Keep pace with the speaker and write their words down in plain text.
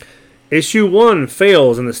Issue 1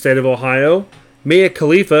 fails in the state of Ohio. Mia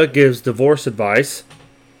Khalifa gives divorce advice.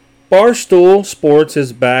 Barstool Sports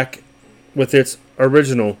is back with its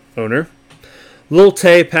original owner. Lil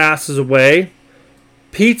Tay passes away.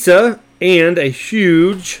 Pizza and a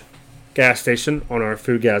huge gas station on our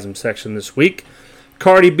Foodgasm section this week.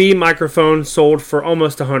 Cardi B microphone sold for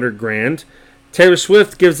almost $100,000. Taylor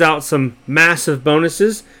Swift gives out some massive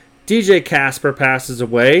bonuses. DJ Casper passes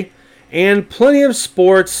away. And plenty of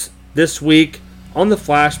sports this week on the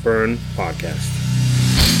Flashburn podcast.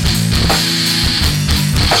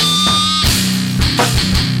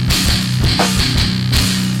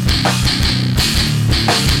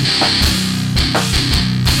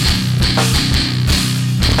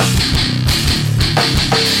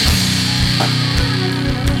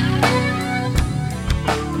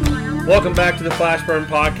 Welcome back to the Flashburn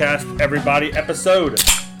podcast, everybody. Episode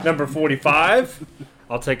number 45.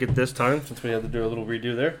 I'll take it this time since we had to do a little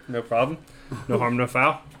redo there. No problem. No harm, no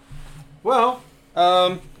foul. Well,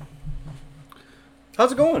 how's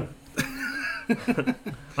it going?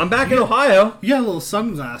 I'm back in Ohio. You got a little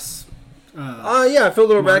sunglass. Yeah, I feel a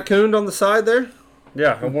little raccooned on the side there.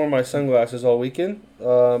 Yeah, I wore my sunglasses all weekend.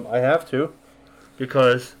 I have to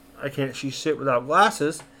because I can't see shit without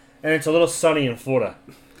glasses. And it's a little sunny in Florida.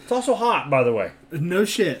 It's also hot, by the way. No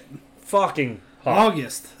shit. Fucking hot.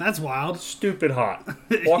 August. That's wild. Stupid hot.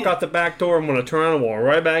 Walk out the back door, I'm going to turn around and walk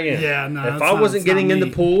right back in. Yeah, no. If I wasn't getting in the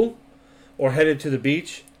pool or headed to the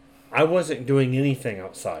beach, I wasn't doing anything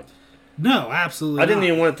outside. No, absolutely I didn't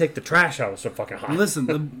even want to take the trash out. It was so fucking hot.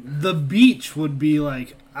 Listen, the beach would be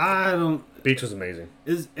like, Beach was amazing.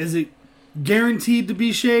 Is it guaranteed to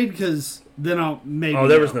be shade? Because then I'll maybe. Oh,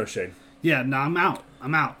 there was no shade. Yeah, no, I'm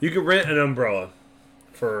out. You could rent an umbrella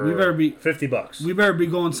for $50. We better be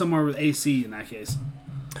going somewhere with AC in that case.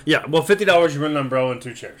 Yeah, well, $50 you rent an umbrella and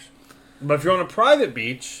 2 chairs. But if you're on a private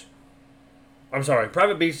beach,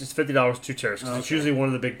 private beach is $50, 2 chairs. Because it's usually one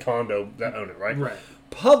of the big condo that own it, right? Right.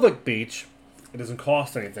 Public beach, it doesn't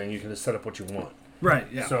cost anything. You can just set up what you want. Right,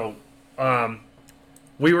 yeah. So,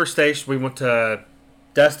 we were stationed. We went to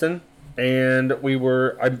Destin, and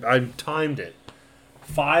I timed it.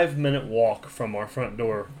 5-minute walk from our front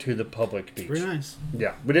door to the public beach. Very nice.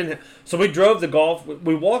 Yeah, we didn't. So we drove the golf.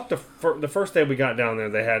 We walked the first day we got down there.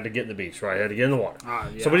 They had to get in the beach, right? Had to get in the water.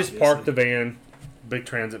 Yeah, so we just parked the van, big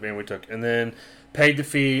transit van we took, and then paid the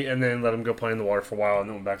fee, and then let them go play in the water for a while, and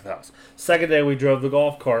then went back to the house. Second day we drove the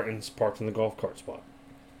golf cart and parked in the golf cart spot,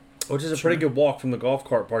 which is a pretty good walk from the golf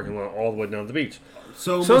cart parking lot all the way down to the beach.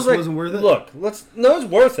 So it wasn't worth it? Look, no, it's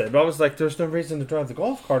worth it. But I was like, there's no reason to drive the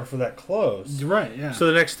golf cart for that close. You're right, yeah. So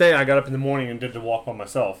the next day, I got up in the morning and did the walk by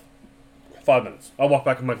myself. 5 minutes. I walked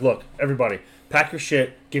back and I'm like, look, everybody, pack your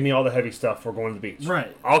shit. Give me all the heavy stuff. We're going to the beach.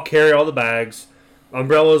 Right. I'll carry all the bags,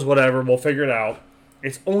 umbrellas, whatever. We'll figure it out.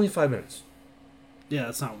 It's only 5 minutes. Yeah,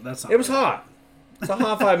 that's not. It was hot. It's a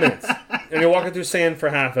hot 5 minutes. And you're walking through sand for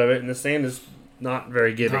half of it, and the sand is not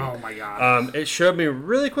very giving. Oh, my God. It showed me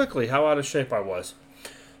really quickly how out of shape I was.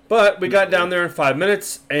 But we got down there in 5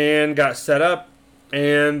 minutes and got set up,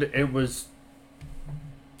 and it was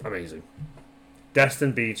amazing.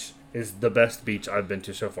 Destin Beach is the best beach I've been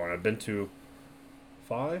to so far. I've been to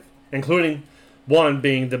 5, including one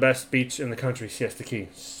being the best beach in the country, Siesta Key.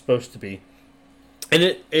 It's supposed to be. And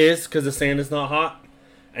it is because the sand is not hot,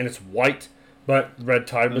 and it's white, but red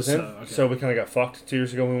tide was in. Okay. So we kind of got fucked 2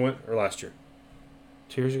 years ago when we went, or last year.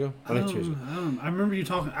 2 years ago? I think 2 years ago. I remember you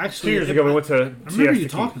talking. Actually, 2 years ago we went to I remember you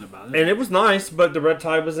talking about it. And it was nice, but the red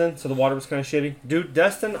tide was in, so the water was kind of shitty. Dude,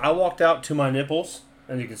 Destin, I walked out to my nipples,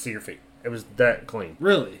 and you could see your feet. It was that clean.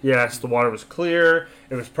 Really? Yes, the water was clear.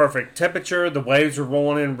 It was perfect temperature. The waves were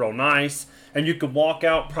rolling in real nice. And you could walk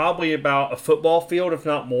out probably about a football field, if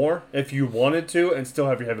not more, if you wanted to, and still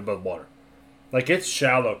have your head above water. Like, it's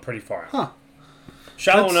shallow pretty far out. Huh.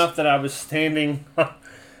 Shallow enough that I was standing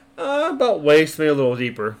about waist, maybe a little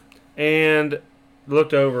deeper, and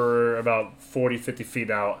looked over about 40, 50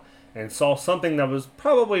 feet out and saw something that was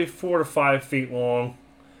probably 4 to 5 feet long,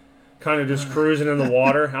 kind of just cruising in the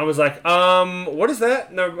water. I was like, what is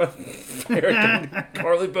that? No, Eric and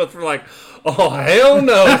Carly both were like, oh, hell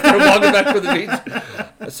no. They're walking back to the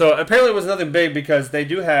beach. So apparently it was nothing big because they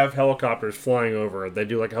do have helicopters flying over. They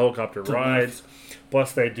do like helicopter rides.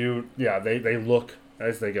 Plus they do, they look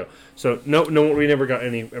as they go. So no, we never got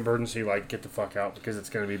any emergency like get the fuck out because it's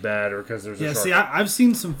going to be bad or because there's a shark. See, I've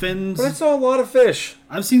seen some fins. But I saw a lot of fish.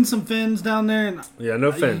 I've seen some fins down there. And yeah,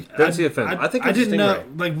 no fin. Didn't see a fin. I think I it's didn't know.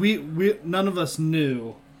 stingray. Like we none of us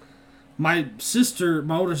knew. My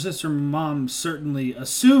older sister, my mom certainly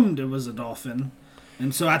assumed it was a dolphin,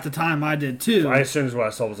 and so at the time I did too. I assumed what I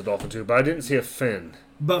saw was a dolphin too, but I didn't see a fin.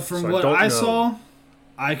 But from what I saw,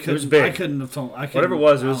 It was big. I couldn't have told. Whatever it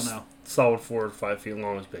was solid 4 or 5 feet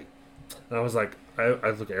long. It was big. And I was like, I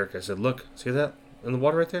looked at Erica. I said, "Look, see that in the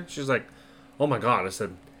water right there?" She's like, "Oh my god!" I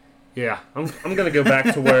said, "Yeah, I'm gonna go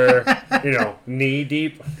back to where knee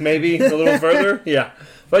deep, maybe a little further." Yeah,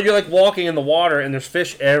 but you're like walking in the water, and there's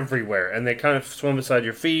fish everywhere, and they kind of swim beside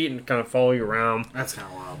your feet and kind of follow you around. That's kind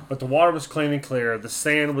of wild. But the water was clean and clear. The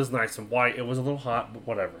sand was nice and white. It was a little hot, but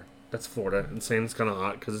whatever. That's Florida, and sand's kind of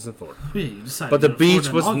hot because it's in Florida. Yeah, but the beach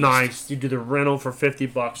was nice. You do the rental for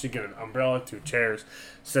 $50. You get an umbrella, 2 chairs,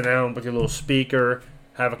 sit down with your little speaker,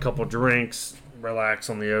 have a couple drinks, relax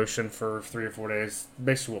on the ocean for 3 or 4 days.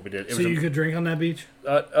 Basically, what we did. So you could drink on that beach?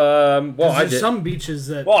 Well, I did. Some beaches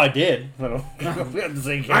that. Well, I did.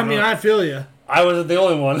 I mean, I feel you. I wasn't the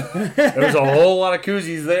only one. There was a whole lot of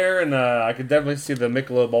koozies there, and I could definitely see the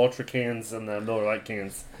Michelob Ultra cans and the Miller Lite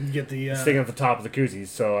cans sticking at the top of the koozies.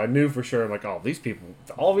 So I knew for sure, I'm like, all these people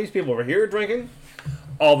over here are drinking.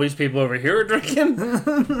 All these people over here are drinking.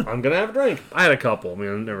 I'm gonna have a drink. I had a couple. I mean,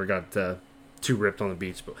 I never got too ripped on the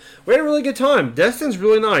beach, but we had a really good time. Destin's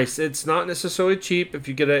really nice. It's not necessarily cheap if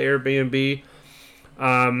you get an Airbnb.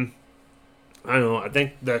 I don't know. I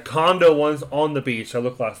think the condo ones on the beach. I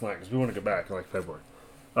looked last night because we want to go back in like February.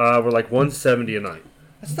 We're like $170 a night.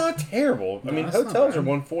 That's not terrible. I mean, hotels are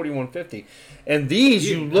 $140, $150, and these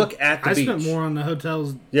you look at the beach. I spent more on the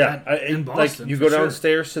hotels. Yeah, in Boston. Like you go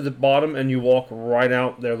downstairs to the bottom and you walk right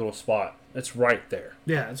out their little spot. It's right there.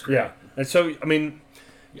 Yeah, it's great. Yeah, and so I mean,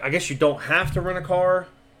 I guess you don't have to rent a car.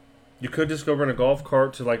 You could just go rent a golf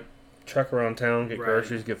cart to like trek around town, get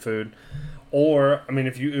groceries, get food. Or, I mean,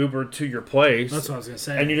 if you Ubered to your place. That's what I was going to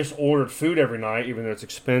say. And you just ordered food every night, even though it's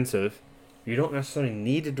expensive, you don't necessarily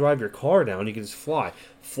need to drive your car down. You can just fly.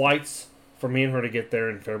 Flights for me and her to get there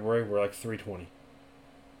in February were like $320.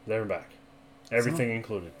 There and back. Everything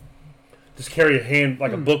included. Just carry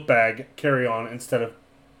a book bag, carry on instead of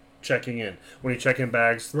checking in. When you check in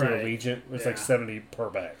bags through Allegiant, it's like $70 per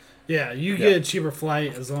bag. Yeah, you get a cheaper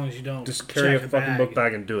flight as long as you don't just carry a fucking book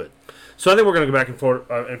bag and do it. So I think we're going to go back in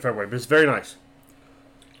February, but it's very nice.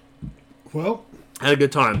 Well, had a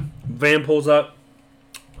good time. Van pulls up.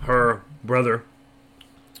 Her brother,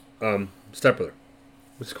 stepbrother,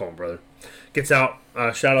 let's call him brother, gets out.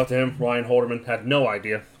 Shout out to him. Ryan Holderman had no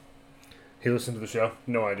idea. He listened to the show.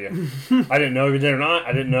 No idea. I didn't know if he did or not.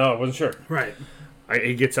 I didn't know. I wasn't sure. Right.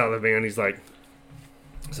 He gets out of the van. He's like,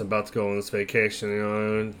 I'm about to go on this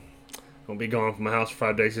vacation. I'll be gone from my house for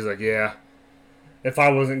 5 days. He's like, yeah. If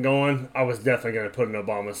I wasn't going, I was definitely going to put an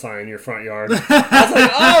Obama sign in your front yard. I was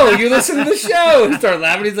like, oh, you listen to the show. He started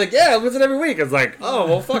laughing. He's like, yeah, I listen every week. I was like, oh,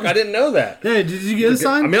 well, fuck, I didn't know that. Hey, did you get a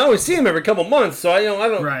sign? I mean, I always see him every couple months, so I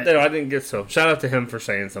don't. Right. I didn't get so. Shout out to him for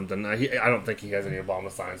saying something. I don't think he has any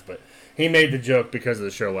Obama signs, but he made the joke because of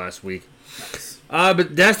the show last week. Nice.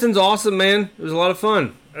 But Destin's awesome, man. It was a lot of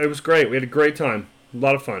fun. It was great. We had a great time. A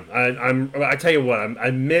lot of fun. I tell you what,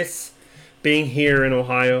 I miss being here in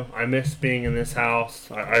Ohio. I miss being in this house.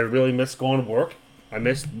 I really miss going to work. I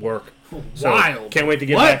miss work. So Wild. Can't wait to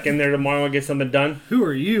get back in there tomorrow and get something done. Who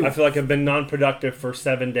are you? I feel like I've been non-productive for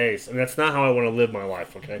 7 days, and that's not how I want to live my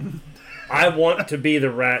life, okay? I want to be the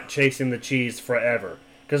rat chasing the cheese forever,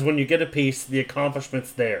 because when you get a piece, the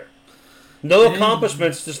accomplishment's there. No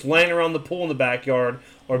accomplishments just laying around the pool in the backyard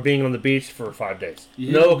or being on the beach for 5 days.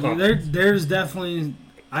 No accomplishments. There's definitely...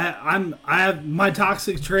 I have my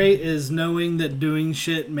toxic trait is knowing that doing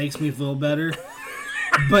shit makes me feel better,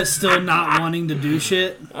 but still not wanting to do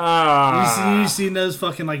shit. You seen those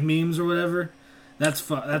fucking like memes or whatever?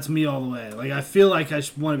 That's me all the way. Like I feel like I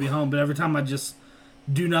want to be home, but every time I just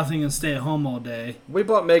do nothing and stay at home all day. We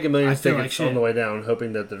bought Mega Millions tickets on the way down,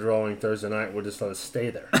 hoping that the drawing Thursday night would just let us stay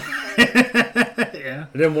there. Yeah,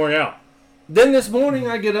 it didn't work out. Then this morning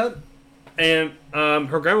I get up. And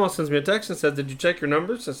her grandma sends me a text and says, did you check your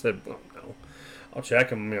numbers? I said, well, no. I'll check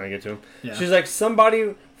them when I get to them. Yeah. She's like,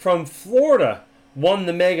 somebody from Florida won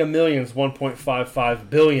the Mega Millions, $1.55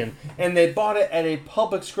 billion, and they bought it at a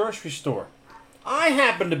Publix grocery store. I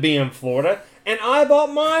happen to be in Florida, and I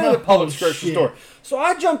bought mine at a Publix grocery store. So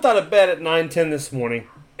I jumped out of bed at 9:10 this morning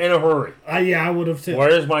in a hurry. Yeah, I would have too.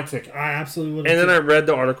 Where's my ticket? I absolutely would have. And then I read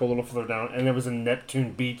the article a little further down, and it was in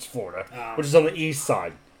Neptune Beach, Florida, which is on the east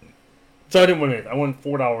side. So I didn't win anything. I won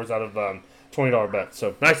 $4 out of $20 bet.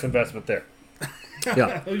 So nice investment there.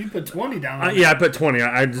 Yeah. Oh, you put 20 down. Yeah, I put 20.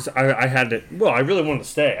 I had to. Well, I really wanted to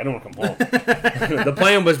stay. I didn't want to come home. The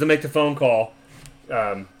plan was to make the phone call.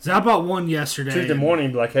 So I bought one yesterday. Tuesday morning,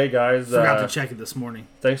 and be like, hey guys, forgot to check it this morning.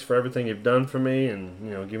 Thanks for everything you've done for me,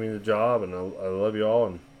 and give me the job, and I love you all,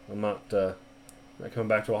 and I'm not coming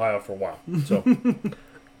back to Ohio for a while. So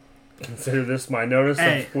Consider this my notice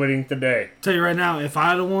of quitting today. Tell you right now, if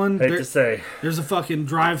I'd have won, Hate to say, there's a fucking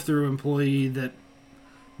drive-through employee that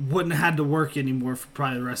wouldn't have had to work anymore for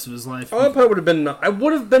probably the rest of his life. I probably would have been. I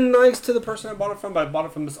would have been nice to the person I bought it from, but I bought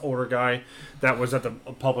it from this older guy that was at the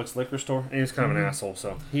Publix liquor store, and he was kind of an asshole,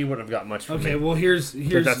 so he wouldn't have got much from me. Okay, well here's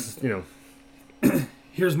but that's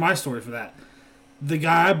here's my story for that. The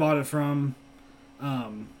guy I bought it from,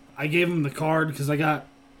 I gave him the card because I got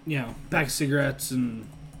pack of cigarettes and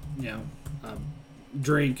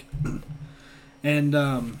drink,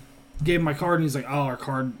 and gave him my card, and he's like, "Oh, our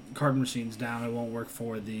card machine's down. It won't work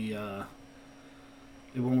for the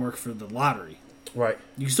lottery." Right.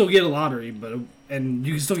 You can still get a lottery, and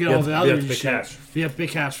you can still get all the other you have to pay shit. cash. You have to pay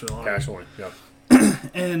cash for the lottery. Cash only. Yeah.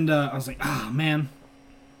 And I was like, man.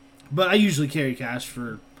 But I usually carry cash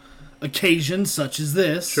for occasions such as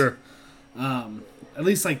this. Sure. At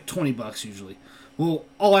least like $20 usually. Well,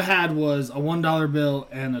 all I had was a $1 bill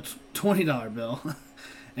and a $20 bill.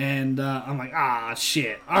 And I'm like,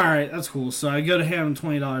 shit. All right, that's cool. So I go to hand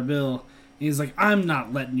him a $20 bill. And he's like, I'm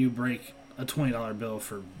not letting you break a $20 bill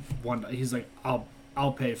for $1. He's like, I'll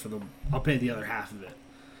pay the other half of it.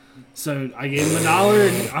 So I gave him $1,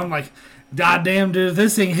 and I'm like, God damn, dude, if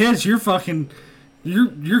this thing hits, you're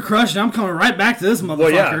You're crushing. I'm coming right back to this motherfucker.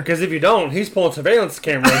 Well, yeah, because if you don't, he's pulling surveillance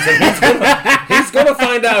cameras, and he's gonna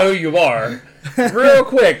find out who you are real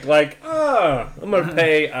quick. Like, I'm gonna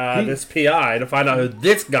pay this PI to find out who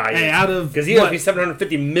this guy is. Because he owes me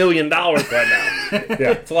 $750 million right now.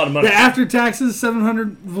 Yeah, it's a lot of money. After taxes,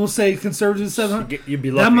 700. We'll say conservative 700. You'd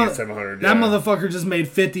be lucky at 700. That motherfucker just made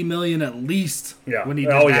 $50 million at least. Yeah. When he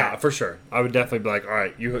did that. Yeah, for sure. I would definitely be like, all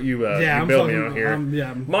right, you build me out here.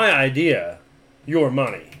 My idea. Your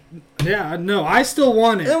money. Yeah, no, I still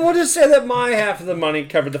want it. And we'll just say that my half of the money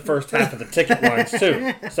covered the first half of the ticket lines,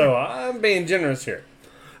 too. So I'm being generous here.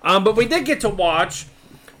 But we did get to watch,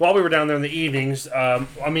 while we were down there in the evenings,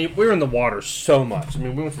 we were in the water so much. We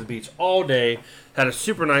went to the beach all day, had a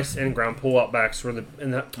super nice in-ground pool out back, so we're in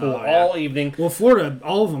that pool all evening. Well, Florida,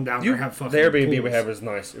 all of them down there have fucking The Airbnb pools. we had was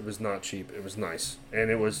nice. It was not cheap. It was nice. And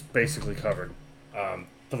it was basically covered.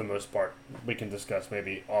 For the most part, we can discuss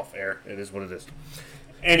maybe off air. It is what it is.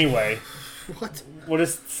 Anyway, we'll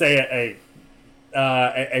just say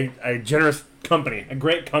a generous company, a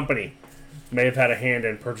great company, may have had a hand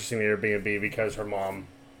in purchasing the Airbnb because her mom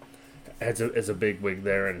is a big wig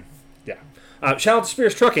there, and yeah. Shout out to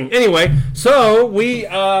Spears Trucking. Anyway, so we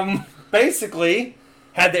basically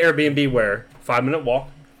had the Airbnb where 5-minute walk.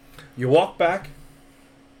 You walk back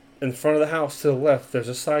in front of the house to the left. There's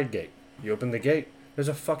a side gate. You open the gate. There's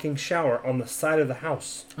a fucking shower on the side of the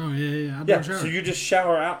house. Oh, yeah. Yeah, so you just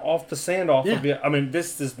shower out off the sand off of you.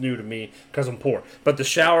 This is new to me because I'm poor. But the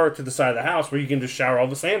shower to the side of the house where you can just shower all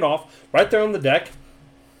the sand off right there on the deck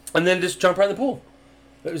and then just jump right in the pool.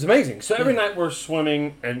 It was amazing. So every night we're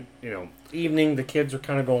swimming and, evening the kids are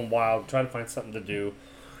kind of going wild, trying to find something to do.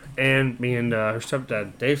 And me and her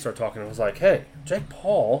stepdad, Dave, start talking. I was like, hey, Jake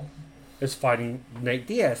Paul is fighting Nate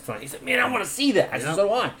Diaz tonight. He said, man, I want to see that. I said, so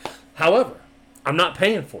do I. However, I'm not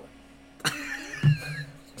paying for it.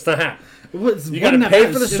 It's not happening. You got to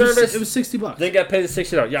pay for the service. It was $60. They got to pay the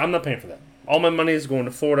 $60. Yeah, I'm not paying for that. All my money is going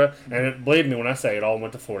to Florida, and believe me when I say it all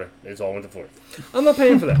went to Florida. It's all went to Florida. I'm not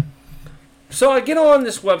paying for that. So I get on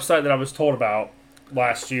this website that I was told about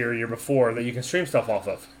last year before, that you can stream stuff off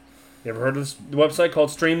of. You ever heard of this website called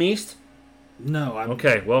Stream East? No.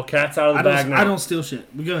 Okay, well, cat's out of the bag now. I don't steal shit.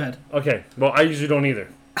 But go ahead. Okay, well, I usually don't either.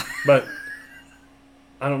 But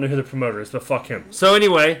I don't know who the promoter is, but fuck him. So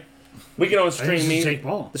anyway, we get on Stream East,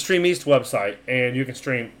 the Stream East website, and you can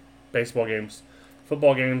stream baseball games,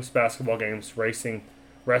 football games, basketball games, racing,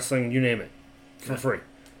 wrestling, you name it, for free.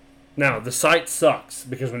 Now, the site sucks,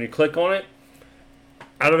 because when you click on it,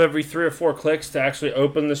 out of every 3 or 4 clicks to actually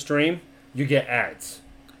open the stream, you get ads.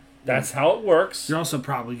 That's how it works. You're also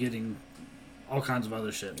probably getting all kinds of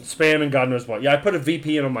other shit. Spam and God knows what. Yeah, I put a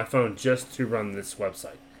VPN on my phone just to run this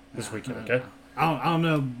website this weekend, okay? I don't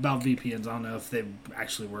know about VPNs. I don't know if they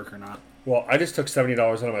actually work or not. Well, I just took $70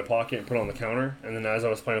 out of my pocket and put it on the counter, and then as I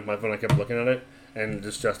was playing with my phone, I kept looking at it and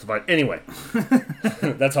just justified. Anyway,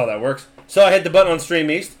 that's how that works. So I hit the button on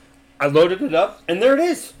Stream East. I loaded it up, and there it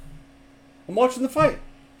is. I'm watching the fight.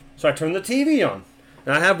 So I turned the TV on.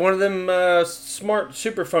 And I have one of them smart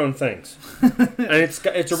superphone things. And it's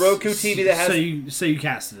a Roku TV that has... So you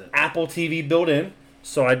casted it. Apple TV built in.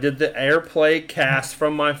 So I did the AirPlay cast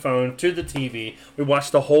from my phone to the TV. We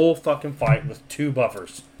watched the whole fucking fight with 2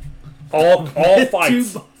 buffers. All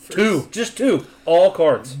fights. 2. Just 2. All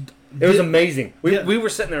cards. It was amazing. We were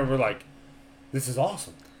sitting there and we're like, this is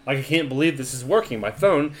awesome. Like, I can't believe this is working. My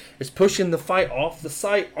phone is pushing the fight off the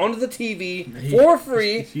site onto the TV for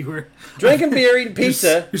free. You were drinking beer, eating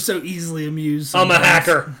pizza. You're so easily amused. I'm a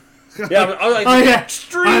hacker. Yeah, I'm like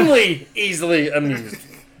extremely easily amused.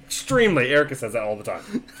 Extremely. Erica says that all the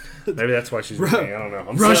time. Maybe that's why she's with me. I don't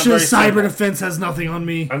know. Russia's cyber defense has nothing on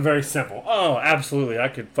me. I'm very simple. Oh, absolutely. I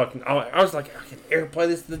could fucking... I was like, I can airplay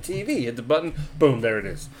this to the TV. Hit the button. Boom, there it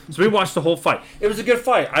is. So we watched the whole fight. It was a good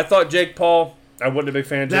fight. I thought Jake Paul... I wasn't a big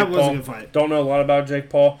fan of Jake Paul. That was a good fight. Don't know a lot about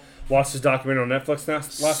Jake Paul. Watched his documentary on Netflix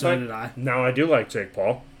last night. So did I. Now I do like Jake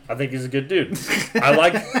Paul. I think he's a good dude. I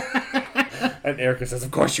like... And Erica says,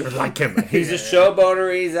 of course you would like him. He's a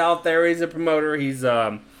showboater. He's out there. He's a promoter. He's...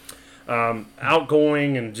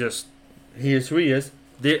 outgoing and just he is who he is.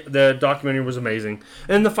 The documentary was amazing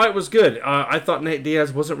and the fight was good. I thought Nate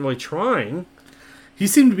Diaz wasn't really trying. He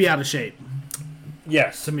seemed to be out of shape.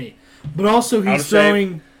 Yes, to me, but also he's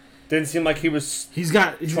throwing. Shape. Didn't seem like he was. He's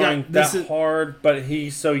trying hard, but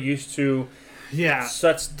he's so used to. Yeah,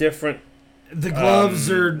 such different. The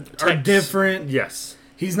gloves are different. Yes,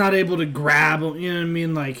 he's not able to grab. You know what I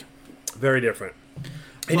mean? Like very different.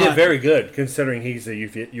 He did very good, considering he's a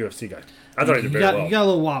UFC guy. I thought he did very well. You got a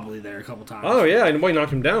little wobbly there a couple times. Oh, yeah. And we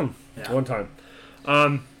knocked him down one time.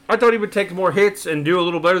 I thought he would take more hits and do a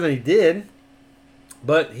little better than he did,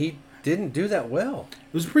 but he didn't do that well.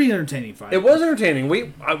 It was a pretty entertaining fight. It was entertaining.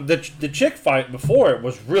 The chick fight before it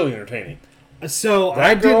was really entertaining. So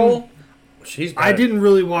that girl, she's bad. I didn't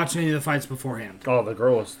really watch any of the fights beforehand. Oh, the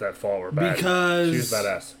girls that fall were bad. Because she was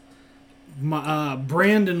badass.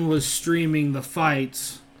 Brandon was streaming the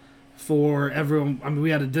fights for everyone. I mean, we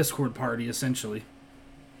had a Discord party essentially.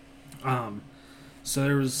 So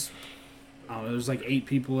there was like 8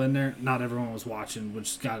 people in there. Not everyone was watching,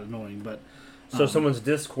 which got annoying. But so someone's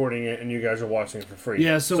Discording it, and you guys are watching it for free.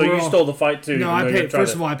 Yeah. So you stole the fight too. No, I paid.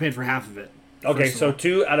 First of all, I paid for half of it. Okay, so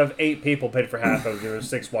 2 out of 8 people paid for half of it. There were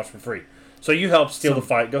 6 watched for free. So you helped steal the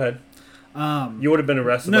fight. Go ahead. You would have been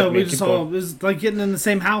arrested. No, we just all it was like getting in the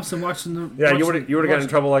same house and watching the. Yeah, you would have gotten in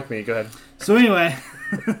trouble like me. Go ahead. So anyway.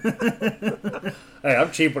 Hey,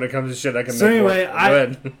 I'm cheap when it comes to shit I can make. So anyway, go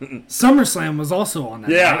ahead. SummerSlam was also on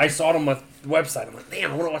that. Yeah, night. I saw it on my website. I'm like,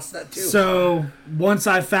 damn, I want to watch that too. So once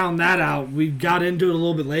I found that out, we got into it a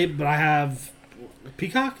little bit late, but I have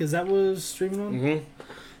Peacock. Is that what it was streaming on?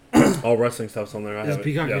 Mm-hmm. All wrestling stuff's on there. I have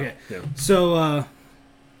Peacock. Yeah. Okay. Yeah. So.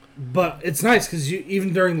 But it's nice because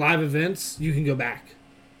even during live events, you can go back.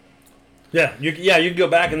 Yeah, you can go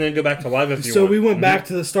back and then go back to live if you want. So we went back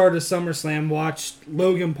to the start of SummerSlam, watched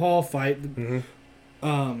Logan Paul fight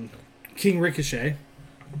King Ricochet.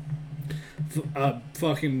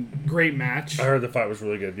 Fucking great match. I heard the fight was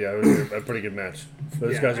really good. Yeah, it was a pretty good match.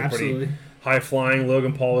 Those guys are pretty high flying.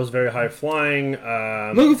 Logan Paul is very high flying.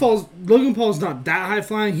 Logan Paul's not that high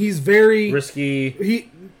flying. He's very risky.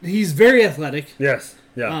 He's very athletic. Yes.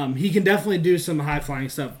 Yeah. He can definitely do some high flying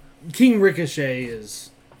stuff. King Ricochet is.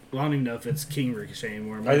 Well, I don't even know if it's King Ricochet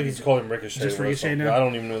anymore. I think he's called him Ricochet. Just Ricochet now. I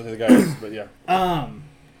don't even know who the guy is, but yeah.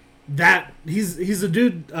 That he's a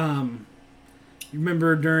dude. You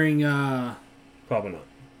remember during probably not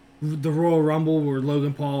the Royal Rumble where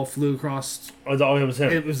Logan Paul flew across? Oh, it was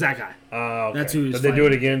him. It was that guy. Okay. That's who he was. Did they do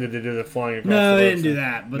it again? Did they do the flying across? No, they didn't do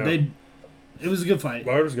that. But it was a good fight.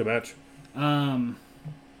 Well, it was a good match.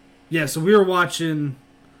 Yeah, so we were watching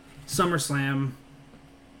SummerSlam,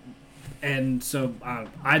 and so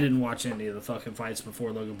I didn't watch any of the fucking fights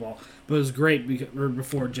before Logan Paul, but it was great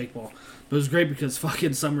before Jake Paul. But it was great because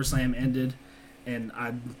fucking SummerSlam ended, and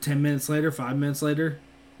 5 minutes later,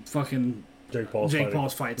 fucking Jake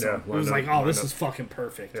Paul's fight's on. It was like, oh, this is fucking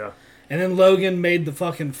perfect. Yeah. And then Logan made the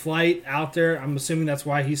fucking flight out there. I'm assuming that's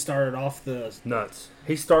why he started off the... Nuts.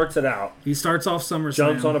 He starts it out. He starts off SummerSlam.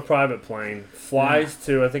 Jumps on a private plane. Flies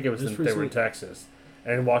to, I think they were in Texas.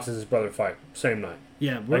 And watches his brother fight. Same night.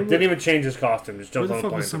 Yeah. Didn't even change his costume. Just jumped on a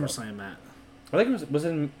plane. Where the fuck was SummerSlam at? I think it was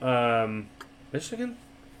in Michigan?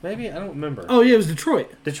 Maybe? I don't remember. Oh, yeah, it was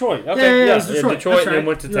Detroit. Detroit. Okay. Yeah, it was Detroit. Detroit and then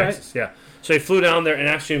went to Texas. Right. Yeah. So he flew down there and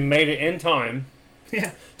actually made it in time.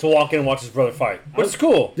 Yeah. To walk in and watch his brother fight. Which is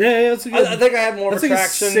cool. Yeah, that's a good... I think I had more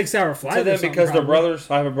attraction like a 6-hour flight to them because they're brothers.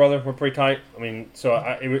 I have a brother. We're pretty tight. I mean, so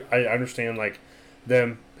I understand, like,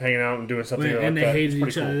 them hanging out and doing something like that. And they hated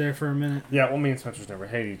each other there for a minute. Yeah, well, me and Spencer's never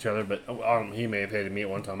hated each other, but he may have hated me at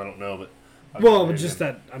one time. I don't know, but...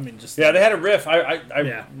 Yeah, they had a riff. I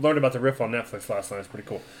learned about the riff on Netflix last night. It's pretty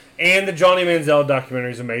cool. And the Johnny Manziel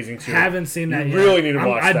documentary is amazing too. Haven't seen that yet. You really need to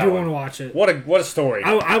watch that. I do want to watch it. What a story.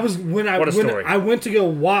 I went to go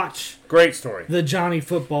watch great story. The Johnny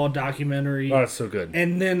football documentary. Oh, that's so good.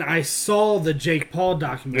 And then I saw the Jake Paul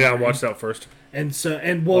documentary. Yeah, I watched that first. And the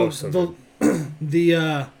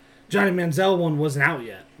Johnny Manziel one wasn't out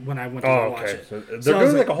yet. when I went to watch it. So they're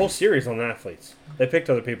doing like a whole series on athletes. They picked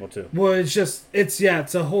other people too. Well,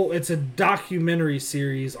 it's a documentary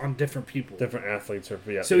series on different people. Different athletes.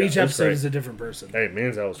 So each episode is a different person. Hey,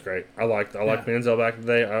 Manziel was great. I liked Manziel back in the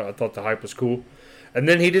day. I thought the hype was cool. And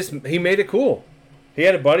then he made it cool. He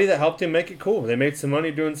had a buddy that helped him make it cool. They made some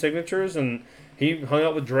money doing signatures, and he hung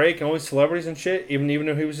out with Drake and all these celebrities and shit, even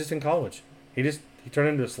though he was just in college. He turned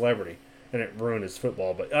into a celebrity. And it ruined his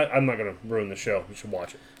football, but I'm not going to ruin the show. You should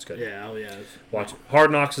watch it. It's good. Yeah, Watch it. Hard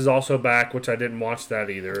Knocks is also back, which I didn't watch that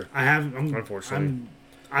either. Unfortunately.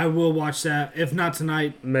 I will watch that. If not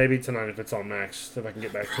tonight. Maybe tonight if it's on Max, if I can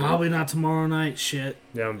get back to it. Probably not tomorrow night. Shit.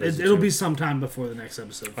 Yeah, I'm busy It'll be sometime before the next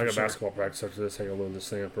episode. I got basketball practice after this. I got to load this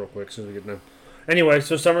thing up real quick as soon as we get done. Anyway,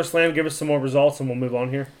 so SummerSlam, give us some more results and we'll move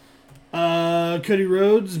on here. Cody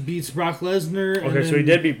Rhodes beats Brock Lesnar. Okay, so he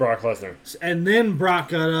did beat Brock Lesnar. And then Brock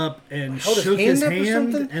got up and shook his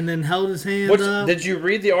hand and then held his hand up. Did you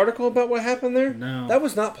read the article about what happened there? No. That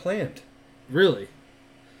was not planned. Really?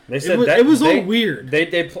 They said it was all weird.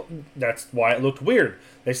 That's why it looked weird.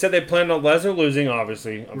 They said they planned on Lesnar losing,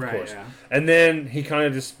 obviously, of course. Yeah. And then he kind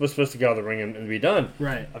of just was supposed to get out of the ring and be done.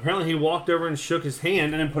 Right. Apparently he walked over and shook his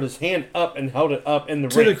hand and then put his hand up and held it up in the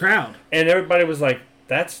ring. To the crowd. And everybody was like,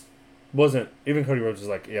 wasn't even Cody Rhodes was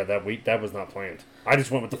like, yeah, that was not planned. I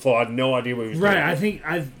just went with the flow. I had no idea what he was doing. Right, I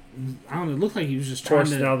don't know. It looked like he was just trying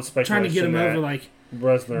to get him over, like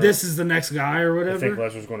Lesnar, this is the next guy or whatever. I think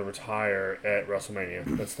Lesnar's going to retire at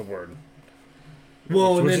WrestleMania. That's the word.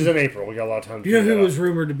 Well, which is in April. We got a lot of time. You know who was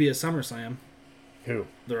rumored to be at SummerSlam? Who?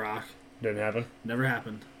 The Rock. Didn't happen. Never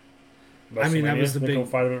happened. I mean, that was the big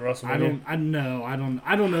fight him at WrestleMania.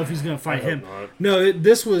 I don't know if he's going to fight him. Not. No,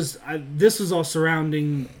 this was all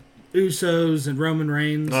surrounding Usos and Roman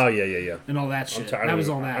Reigns. Oh, yeah. And all that shit. That was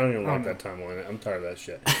all that. I don't even like that timeline. I'm tired of that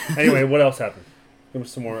shit. Anyway, what else happened? Give me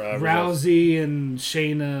some more. Rousey and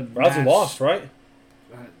Shayna. Rousey lost, right?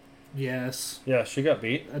 Yes. Yeah, she got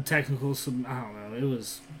beat. A technical. I don't know. It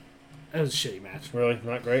was a shitty match. Really?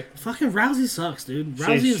 Not great? Fucking Rousey sucks, dude.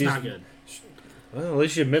 Rousey is not good. Well, at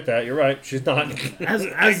least you admit that. You're right. She's not.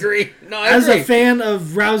 I agree. As a fan of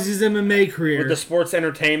Rousey's MMA career. With the sports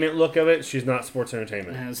entertainment look of it, she's not sports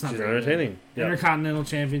entertainment. Yeah, it's not she's entertaining. Yep. Intercontinental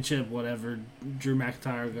Championship, whatever. Drew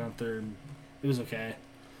McIntyre got third. It was okay.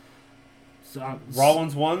 So,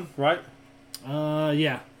 Rollins won, right?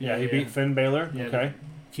 Yeah. Yeah, he beat Finn Balor. Yeah, okay.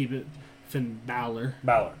 Keep it. Finn Balor.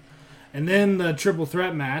 Balor. And then the triple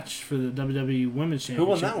threat match for the WWE Women's Championship. Who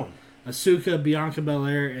won that one? Asuka, Bianca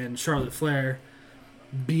Belair, and Charlotte Flair.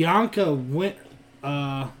 Bianca wins,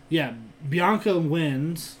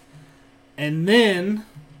 and then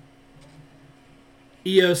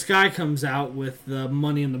Io Sky comes out with the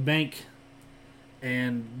Money in the Bank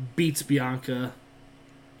and beats Bianca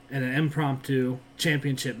in an impromptu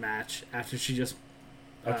championship match after she just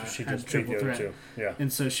had triple threat. Yeah.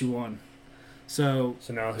 And so she won. So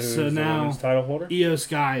now who's the women's title holder? Io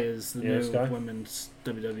Sky is the new women's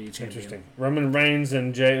WWE champion. Interesting. Roman Reigns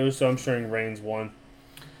and Jey Uso. I'm sure Reigns won.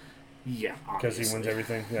 Yeah, because he wins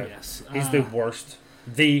everything. Yeah. Yes, he's the worst.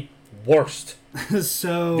 The worst.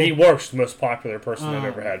 So the worst, most popular person I've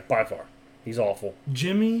ever had by far. He's awful.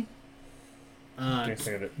 Jimmy. Can't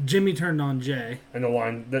stand it. Jimmy turned on Jay. And the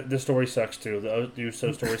line, the story sucks too. The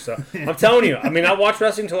Uso story sucks. I'm telling you. I mean, I watch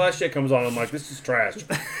wrestling until that shit comes on. I'm like, this is trash.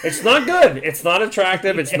 It's not good. It's not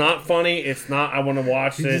attractive. It's not funny. It's not. I want to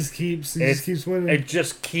watch it. He just keeps winning. It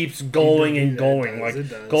just keeps going and going. Like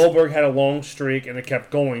Goldberg had a long streak and it kept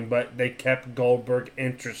going, but they kept Goldberg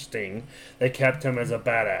interesting. They kept him as a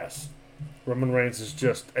badass. Roman Reigns is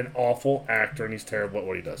just an awful actor, and he's terrible at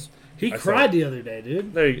what he does. He cried the other day,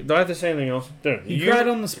 dude. There you, do I have to say anything else? Dude, he cried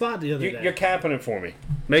on the spot the other day. You're capping it for me,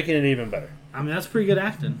 making it even better. I mean, that's pretty good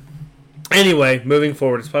acting. Anyway, moving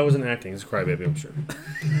forward, it probably wasn't acting. It's a crybaby, I'm sure.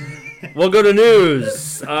 We'll go to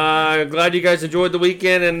news. Glad you guys enjoyed the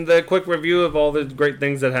weekend and the quick review of all the great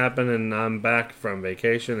things that happened. And I'm back from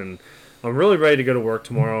vacation, and I'm really ready to go to work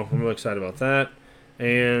tomorrow. I'm really excited about that.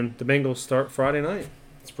 And the Bengals start Friday night.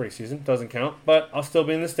 It's preseason, doesn't count, but I'll still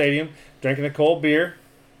be in the stadium drinking a cold beer.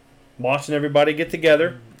 Watching everybody get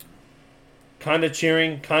together, kind of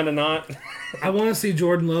cheering, kind of not. I want to see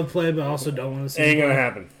Jordan Love play, but I also don't want to see. Ain't gonna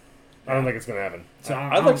happen. I don't think it's gonna happen. So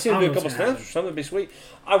I'd like to see him do a couple snaps or something. That'd be sweet.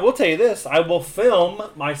 I will tell you this: I will film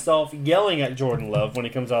myself yelling at Jordan Love when he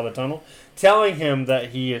comes out of the tunnel, telling him that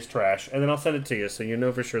he is trash, and then I'll send it to you so you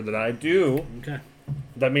know for sure that I do. Okay.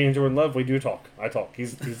 That me and Jordan Love, we do talk. I talk.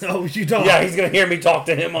 He's oh, you talk? Yeah, he's gonna hear me talk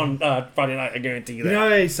to him on Friday night. I guarantee you that. You know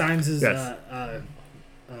how he signs his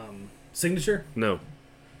signature? No.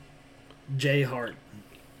 J Hart.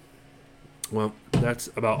 Well, that's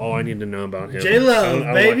about all I need to know about him. J-Love, I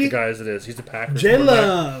don't baby. like the guy as it is. He's a Packers.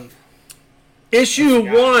 J-Love.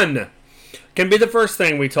 Issue 1 can be the first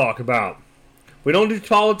thing we talk about. We don't do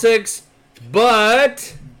politics,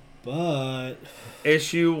 but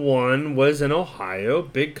issue 1 was in Ohio.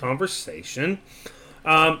 Big conversation.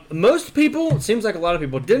 Most people, it seems like a lot of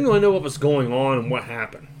people, didn't really know what was going on and what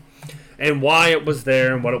happened and why it was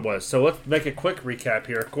there and what it was. So let's make a quick recap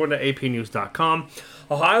here. According to apnews.com,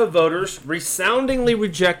 Ohio voters resoundingly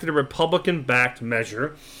rejected a Republican-backed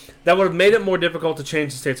measure that would have made it more difficult to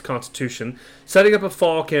change the state's constitution, setting up a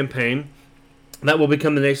fall campaign that will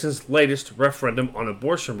become the nation's latest referendum on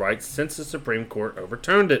abortion rights since the Supreme Court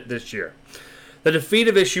overturned it this year. The defeat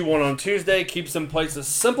of Issue 1 on Tuesday keeps in place a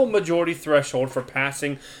simple majority threshold for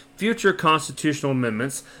passing future constitutional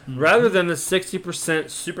amendments rather than the 60%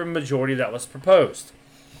 supermajority that was proposed.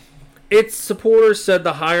 Its supporters said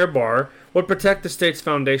the higher bar would protect the state's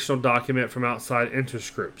foundational document from outside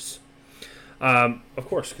interest groups. Of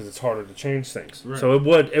course, because it's harder to change things. Right. So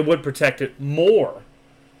it would protect it more.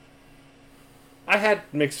 I had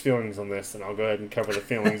mixed feelings on this, and I'll go ahead and cover the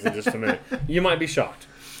feelings in just a minute. You might be shocked.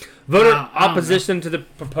 Voter opposition to the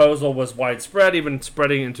proposal was widespread, even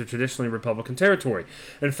spreading into traditionally Republican territory.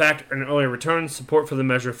 In fact, in earlier returns, support for the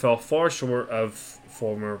measure fell far short of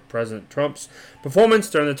former President Trump's performance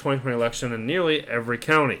during the 2020 election in nearly every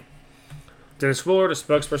county. Dennis Willard, a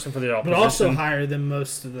spokesperson for the opposition, but also higher than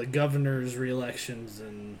most of the governor's re-elections,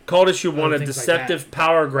 and called Issue 1 a deceptive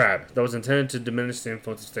power grab that was intended to diminish the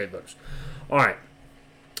influence of state voters. All right.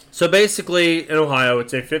 So basically, in Ohio,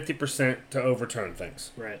 it's a 50% to overturn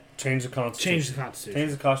things. Right. Change the Constitution.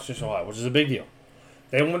 Change the Constitution of Ohio, which is a big deal.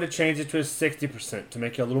 They wanted to change it to a 60% to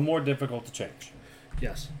make it a little more difficult to change.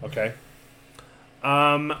 Yes. Okay.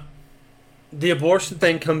 The abortion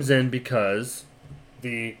thing comes in because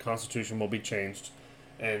the Constitution will be changed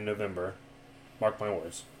in November. Mark my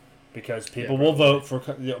words. Because people will vote for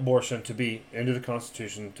the abortion to be into the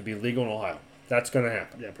Constitution, to be legal in Ohio. That's going to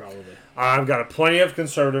happen. Yeah, probably. I've got plenty of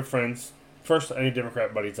conservative friends. First, any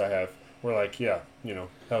Democrat buddies I have were like, yeah,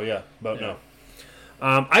 hell yeah, vote no.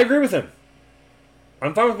 I agree with him.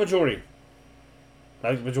 I'm fine with majority.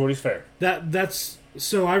 I think majority's fair.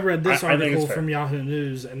 So I read this article from Yahoo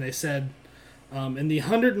News, and they said, in the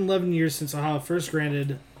 111 years since Ohio first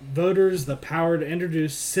granted voters the power to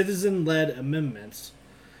introduce citizen-led amendments,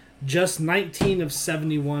 just 19 of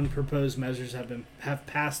 71 proposed measures have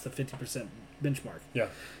passed the 50% benchmark. Yeah.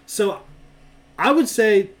 So I would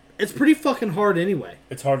say it's pretty fucking hard anyway.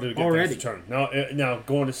 It's hard to get things to turn. Now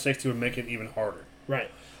going to 60 would make it even harder.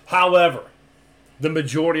 Right. However, the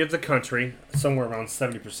majority of the country, somewhere around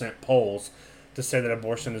 70% polls, to say that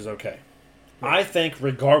abortion is okay. Right. I think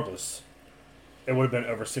regardless, it would have been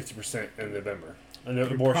over 60% in November. And the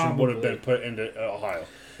abortion would have been put into Ohio.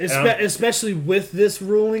 Especially with this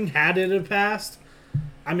ruling, had it have passed.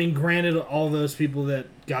 I mean, granted, all those people that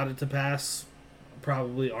got it to pass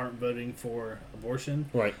probably aren't voting for abortion.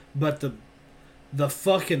 Right. But the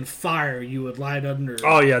fucking fire you would light under.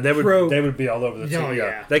 Oh yeah, they would be all over the team.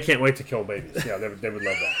 Yeah. They can't wait to kill babies. Yeah, they would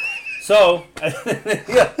love that. So,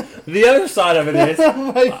 yeah, the other side of it is,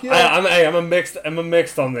 I'm a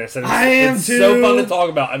mixed on this. And it's so fun to talk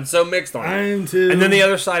about. I'm so mixed on it. I am too. And then the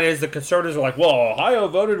other side is the conservatives are like, well, Ohio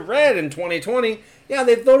voted red in 2020. Yeah,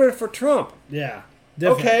 they voted for Trump. Yeah,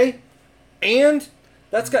 definitely. Okay, and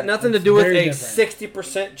that's got nothing to do with a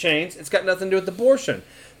 60% change. It's got nothing to do with abortion.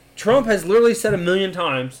 Trump has literally said 1 million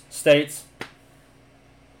times, states.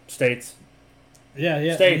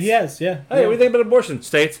 Yeah. States. Yes, yeah. Hey, what do you think about abortion?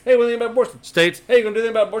 States. Hey, what do you think about abortion? States. Hey, you gonna do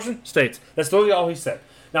anything about abortion? States. That's literally all he said.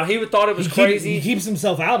 Now, he thought it was crazy. He keeps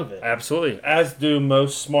himself out of it. Absolutely. As do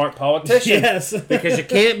most smart politicians. Yes. Because you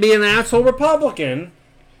can't be an asshole Republican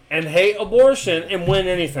and hate abortion and win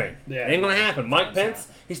anything. Yeah. It ain't gonna happen. Mike Pence,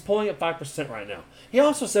 he's pulling at 5% right now. He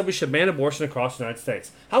also said we should ban abortion across the United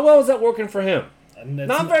States. How well is that working for him?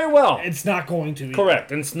 Not very well. It's not going to.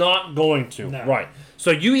 Correct. And it's not going to. No. Right.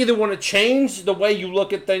 So you either want to change the way you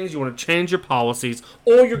look at things, you want to change your policies,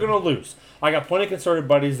 or you're going to lose. I got plenty of conservative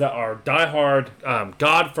buddies that are diehard,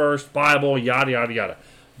 God first, Bible, yada, yada, yada.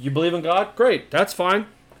 You believe in God? Great. That's fine.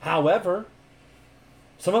 However,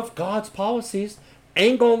 some of God's policies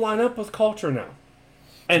ain't going to line up with culture now.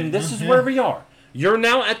 And this is where we are. You're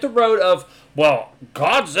now at the road of, well,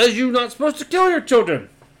 God says you're not supposed to kill your children.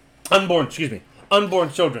 Unborn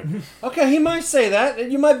children. Okay, he might say that,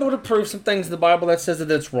 and you might be able to prove some things in the Bible that says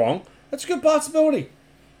that it's wrong. That's a good possibility.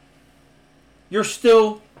 You're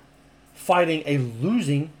still fighting a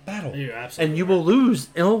losing battle, and you will lose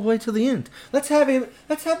all the way to the end. Let's have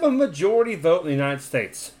a majority vote in the United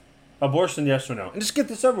States. Abortion, yes or no, and just get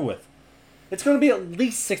this over with. it's going to be at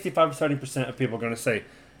least 65 to 70% of people are going to say,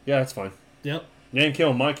 yeah, that's fine. Yep. You ain't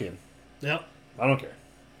killing my kid. Yep. I don't care.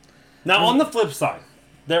 Now, on the flip side,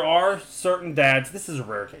 there are certain dads. This is a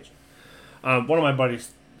rare occasion. One of my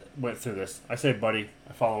buddies went through this. I say buddy.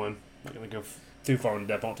 I follow him. I'm not going to go too far in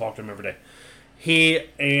depth. I don't talk to him every day. He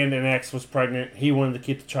and an ex was pregnant. He wanted to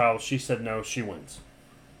keep the child. She said no. She wins.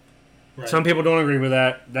 Right. Some people don't agree with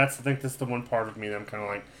that. I think that's the one part of me that I'm kind of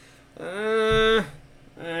like,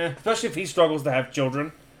 especially if he struggles to have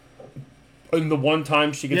children. And the one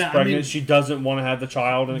time she gets pregnant, she doesn't want to have the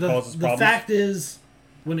child, and it causes problems. The fact is,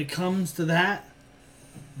 when it comes to that,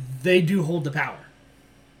 they do hold the power.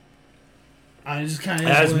 I just kind of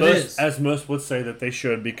as most would say that they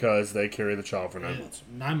should because they carry the child for 9 months.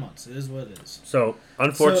 9 months. It is what it is. So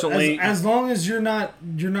unfortunately, as long as you're not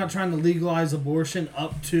trying to legalize abortion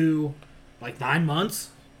up to like 9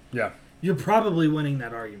 months, you're probably winning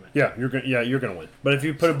that argument. Yeah, you're gonna win. But if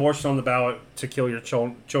you put abortion on the ballot to kill your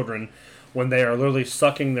children when they are literally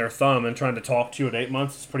sucking their thumb and trying to talk to you at 8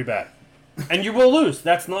 months, it's pretty bad, and you will lose.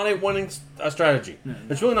 That's not a winning strategy. No.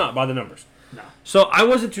 It's really not by the numbers. No. So I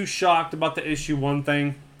wasn't too shocked about the issue 1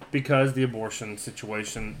 thing because the abortion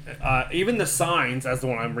situation, even the signs, as the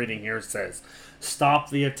one I'm reading here says, stop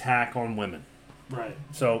the attack on women. Right.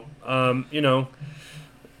 So,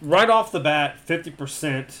 right off the bat,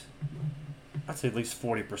 50%, I'd say at least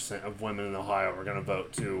 40% of women in Ohio are going to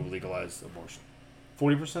vote to legalize abortion.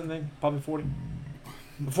 40% thing? Probably 40?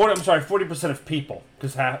 40% of people,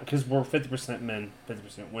 because we're 50% men,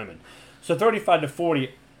 50% women. So 35 to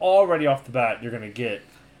 40, already off the bat, you're going to get.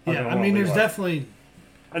 Yeah, I mean, there's definitely.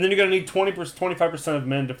 And then you're going to need 25% of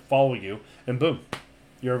men to follow you, and boom,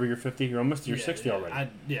 you're over your 50. You're almost to your 60 already.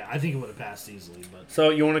 I think it would have passed easily. But so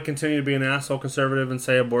you want to continue to be an asshole conservative and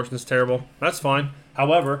say abortion is terrible? That's fine.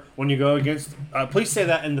 However, when you go against, please say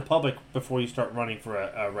that in the public before you start running for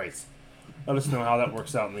a race. Let us know how that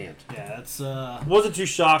works out in the end. Yeah, that's. Wasn't too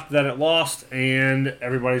shocked that it lost, and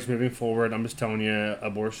everybody's moving forward. I'm just telling you,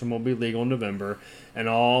 abortion will be legal in November, and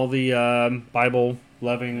all the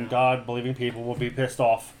Bible-loving, God-believing people will be pissed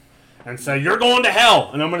off and say, you're going to hell.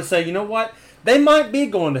 And I'm going to say, you know what? They might be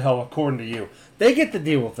going to hell according to you. They get to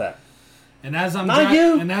deal with that. And as I'm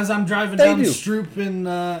driving down Stroop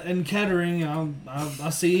in Kettering,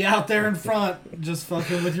 I'll see you out there in front, just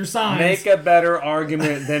fucking with your signs. Make a better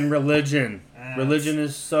argument than religion. Religion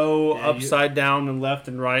is so upside down and left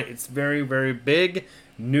and right. It's very, very big,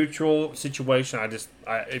 neutral situation.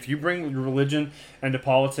 If you bring religion into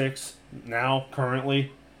politics now,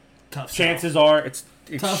 currently, chances are it's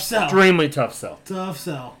extremely tough sell. Tough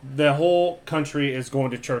sell. The whole country is going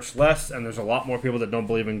to church less, and there's a lot more people that don't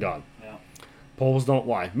believe in God. Polls don't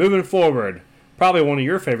lie. Moving forward, probably one of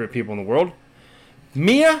your favorite people in the world,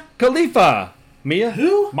 Mia Khalifa. Mia?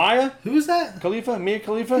 Who? Maya? Who's that? Khalifa? Mia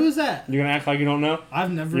Khalifa? Who's that? You're going to act like you don't know?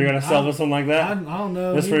 I've never... You're going to sell this one like that? I don't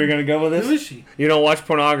know. That's where you're going to go with this? Who is she? You don't watch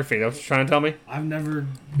pornography. That's what you're trying to tell me? I've never...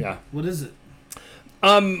 Yeah. What is it?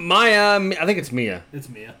 Maya... I think it's Mia. It's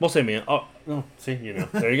Mia. We'll say Mia. Oh, see, you know.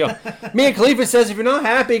 There you go. Mia Khalifa says, if you're not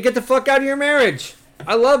happy, get the fuck out of your marriage.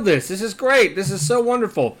 I love this. This is great. This is so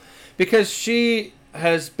wonderful. Because she...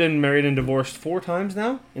 has been married and divorced 4 times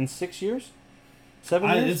now in 6 years, 7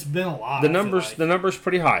 years. It's been a lot. The numbers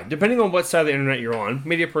pretty high, depending on what side of the internet you're on.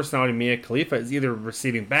 Media personality Mia Khalifa is either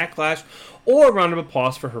receiving backlash or a round of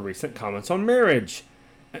applause for her recent comments on marriage.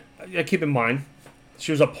 Keep in mind,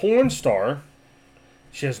 she was a porn star.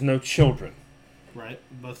 She has no children. Right,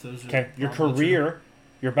 both those. Okay, your career,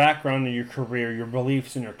 your background, and your career, your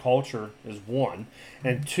beliefs, and your culture is 1,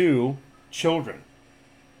 and 2, children.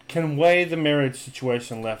 Can weigh the marriage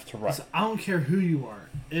situation left to right. So I don't care who you are.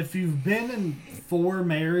 If you've been in 4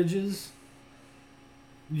 marriages,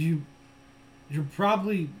 you're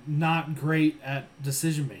probably not great at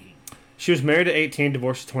decision making. She was married at 18,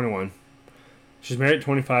 divorced at 21. She was married at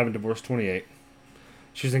 25 and divorced 28.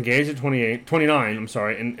 She was engaged at 29,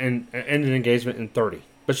 and ended engagement in 30.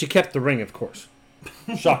 But she kept the ring, of course.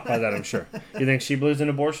 Shocked by that, I'm sure. You think she believes in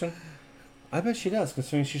abortion? I bet she does,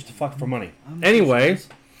 considering she used to fuck for money. Anyway...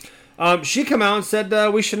 she came out and said,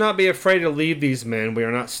 we should not be afraid to leave these men. We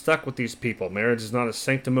are not stuck with these people. Marriage is not a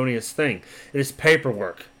sanctimonious thing. It is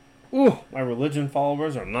paperwork. Ooh, my religion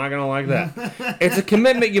followers are not going to like that. It's a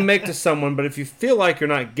commitment you make to someone, but if you feel like you're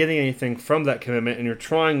not getting anything from that commitment and you're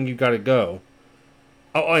trying, you got to go.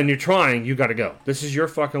 Oh, and you're trying, you got to go. This is your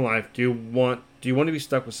fucking life. Do you want to be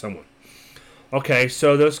stuck with someone? Okay,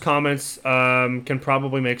 so those comments can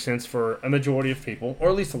probably make sense for a majority of people, or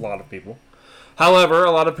at least a lot of people. However,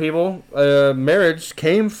 a lot of people, marriage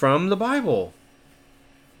came from the Bible.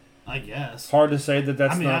 I guess. Hard to say that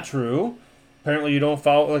that's not true. apparently you don't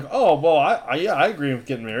follow. Like, oh, well, I agree with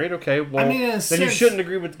getting married. Okay, well, I mean, then you shouldn't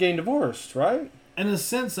agree with getting divorced, right? In a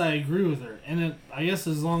sense, I agree with her, and I guess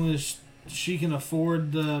as long as she can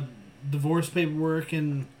afford the divorce paperwork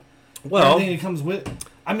and everything that comes with.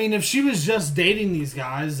 I mean, if she was just dating these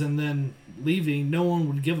guys and then leaving, no one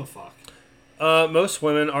would give a fuck. Most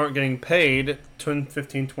women aren't getting paid 10,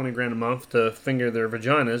 15, 20 grand a month to finger their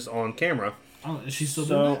vaginas on camera. Oh, is she still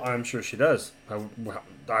doing that? I'm sure she does.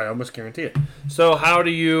 I almost guarantee it. So how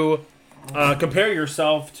do you compare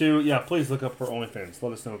yourself to... Yeah, please look up her OnlyFans.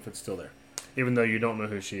 Let us know if it's still there. Even though you don't know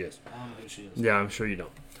who she is. I don't know who she is. Yeah, I'm sure you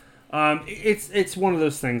don't. It's one of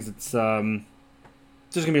those things that's... there's going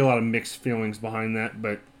to be a lot of mixed feelings behind that,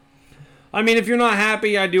 but... I mean, if you're not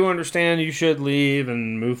happy, I do understand you should leave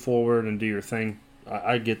and move forward and do your thing.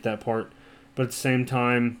 I get that part. But at the same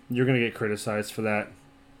time, you're going to get criticized for that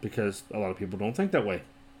because a lot of people don't think that way.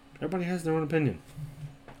 Everybody has their own opinion.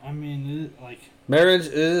 I mean, marriage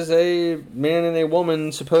is a man and a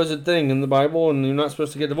woman supposed thing in the Bible, and you're not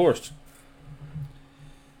supposed to get divorced.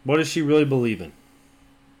 What does she really believe in?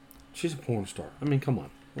 She's a porn star. I mean, come on.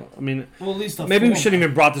 Well, I mean, at least maybe we shouldn't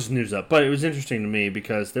even brought this news up, but it was interesting to me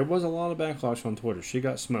because there was a lot of backlash on Twitter. She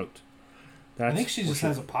got smoked. I think she just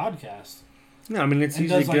has a podcast. Yeah, I mean, it's easy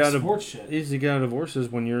to get out of divorces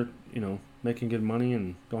when you're, making good money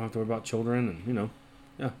and don't have to worry about children, and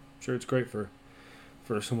yeah, sure, it's great for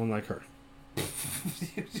someone like her.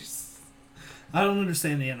 I don't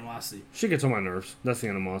understand the animosity. She gets on my nerves. That's the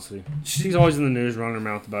animosity. She's always in the news running her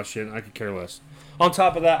mouth about shit, and I could care less. On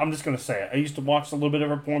top of that, I'm just going to say it. I used to watch a little bit of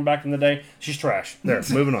her porn back in the day. She's trash. There,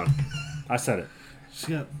 moving on. I said it.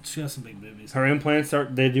 She got some big boobies. Her implants,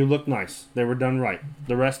 they do look nice. They were done right.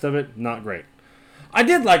 The rest of it, not great. I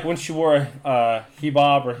did like when she wore a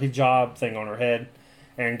hijab or hijab thing on her head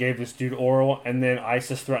and gave this dude oral, and then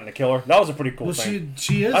ISIS threatened to kill her. That was a pretty cool thing.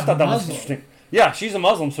 She is I thought that Muslim. was interesting. Yeah, she's a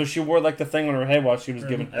Muslim, so she wore like the thing on her head while she was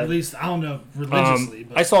giving. At least I don't know religiously.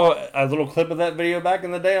 But I saw a little clip of that video back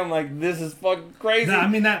in the day. I'm like, this is fucking crazy. I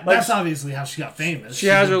mean, that's obviously how she got famous. She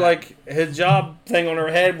has her like hijab thing on her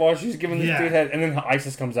head while she's giving this dude head, and then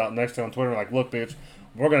ISIS comes out next to her on Twitter like, look, bitch,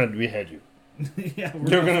 we're gonna behead you. Yeah,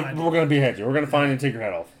 we're gonna behead you. We're gonna find you and take your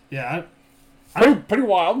head off. Yeah, pretty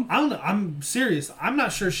wild. I don't know. I'm serious. I'm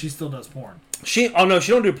not sure she still does porn. She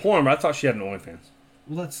don't do porn, but I thought she had an OnlyFans.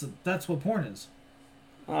 Well, that's what porn is.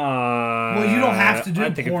 Well, you don't have to do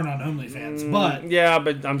porn on OnlyFans, but... Yeah,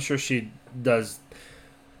 but I'm sure she does...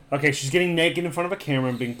 Okay, she's getting naked in front of a camera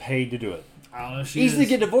and being paid to do it. I don't know if she easily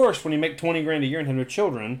get divorced when you make $20 grand a year and have no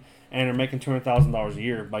children and are making $200,000 a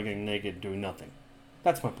year by getting naked doing nothing.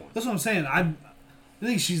 That's my point. That's what I'm saying. I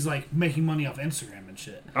think she's, like, making money off Instagram and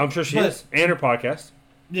shit. I'm sure she is. And her podcast.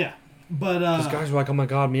 Yeah, but... These guys are like, oh my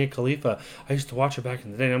god, me and Khalifa, I used to watch her back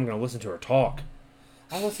in the day and I'm going to listen to her talk.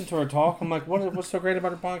 I listened to her talk. I'm like, what's so great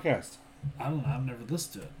about her podcast? I don't know. I've never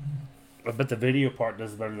listened to it. I bet the video part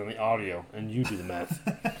does better than the audio, and you do the math.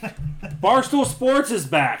 Barstool Sports is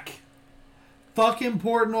back. Fucking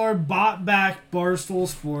Portnoy bought back Barstool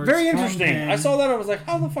Sports. Very interesting. I saw that. I was like,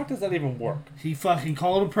 how the fuck does that even work? He fucking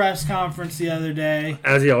called a press conference the other day.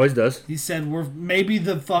 As he always does. He said, we're maybe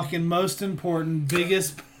the fucking most important,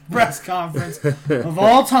 biggest press conference of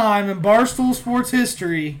all time in Barstool Sports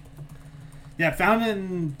history. Yeah, founded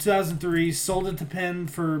in 2003, sold it to Penn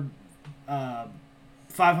for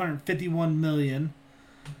 $551 million.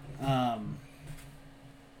 Oh,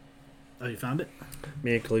 you found it?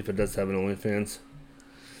 Me and Khalifa does have an OnlyFans.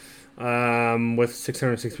 With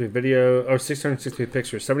 660 video or 660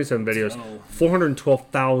 pictures, 77 videos,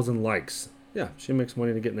 412,000 likes. Yeah, she makes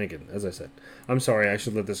money to get naked, as I said. I'm sorry, I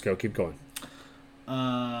should let this go. Keep going.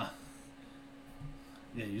 Yeah,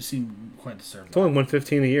 you seem quite disturbed. It's only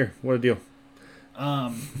 $115 a year. What a deal.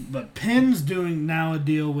 But Penn's doing now a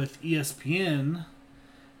deal with ESPN,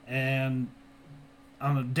 and I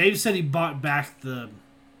don't know. Dave said he bought back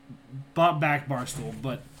Barstool,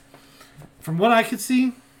 but from what I could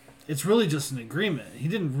see, it's really just an agreement. He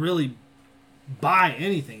didn't really buy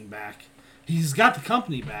anything back. He's got the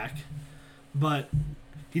company back, but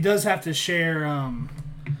he does have to share.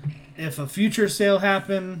 If a future sale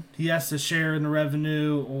happened, he has to share in the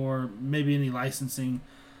revenue or maybe any licensing.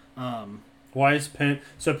 Why is Penn...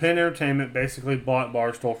 So Penn Entertainment basically bought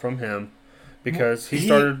Barstool from him because he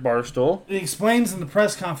started Barstool. He explains in the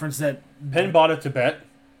press conference that... Penn bought it to bet.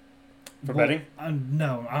 For betting?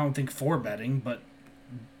 No, I don't think for betting, but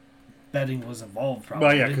betting was involved probably.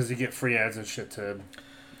 Well, yeah, because you get free ads and shit to...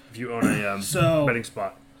 If you own a betting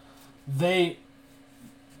spot. Dave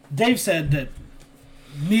said that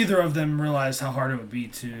neither of them realized how hard it would be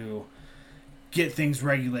to get things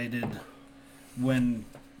regulated when...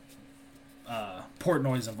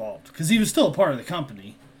 Portnoy's involved because he was still a part of the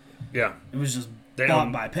company. Yeah, it was just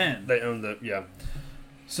bought by Penn. They owned the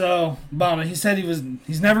So, but he said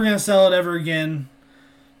he's never gonna sell it ever again.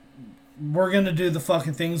 We're gonna do the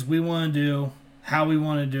fucking things we want to do, how we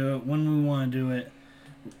want to do it, when we want to do it,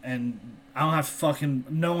 and I don't have to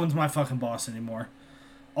no one's my fucking boss anymore.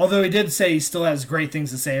 Although he did say he still has great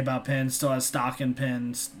things to say about Penn, still has stock in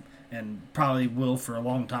Penn, and probably will for a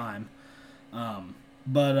long time.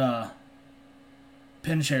 But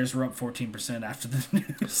Penn shares were up 14% after the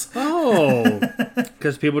news. Oh,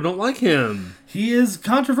 because people don't like him. He is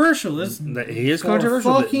controversial. He is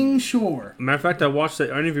controversial. Fucking sure. Matter of fact, I watched the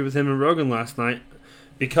interview with him and Rogan last night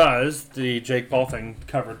because the Jake Paul thing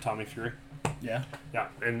covered Tommy Fury. Yeah. Yeah,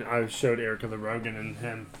 and I showed Erica the Rogan and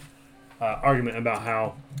him argument about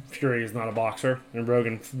how Fury is not a boxer, and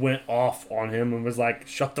Rogan went off on him and was like,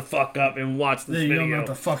 "Shut the fuck up and watch this video." You don't know what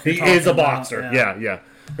the fuck he is a boxer. Yeah.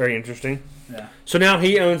 Very interesting. Yeah. So now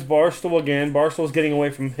he owns Barstool again. Barstool's getting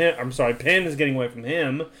away from him. I'm sorry, Penn is getting away from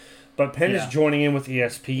him, but Penn is joining in with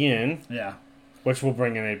ESPN. Yeah. Which will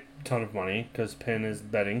bring in a ton of money because Penn is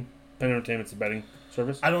betting. Penn Entertainment's a betting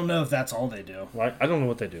service. I don't know if that's all they do. Like, I don't know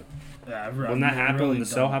what they do. Yeah, when that happened, really when the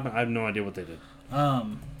sale happened, I have no idea what they did.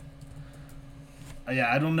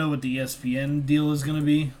 Yeah, I don't know what the ESPN deal is going to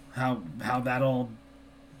be. How that all.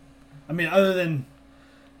 I mean, other than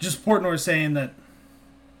just Portnoy saying that.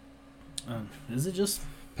 Is it just?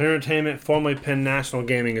 Penn Entertainment, formerly Penn National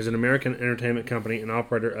Gaming, is an American entertainment company and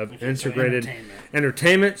operator of integrated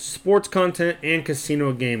entertainment, sports content, and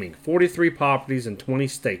casino gaming. 43 properties in 20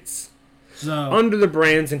 states. So, under the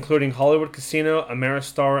brands including Hollywood Casino,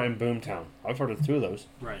 Ameristar, and Boomtown. I've heard of 2 of those.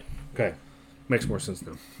 Right. Okay. Makes more sense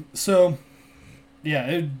now. So,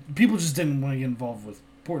 yeah, people just didn't want to get involved with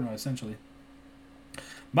Portnoy, essentially.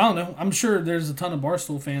 But I don't know. I'm sure there's a ton of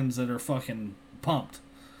Barstool fans that are fucking pumped.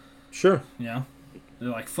 Sure. Yeah. They're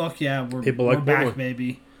like, fuck yeah, we're like back, Portnoy.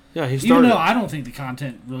 baby. Yeah, he started. Even though I don't think the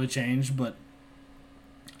content really changed, but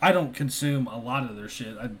I don't consume a lot of their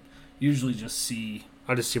shit. I usually just see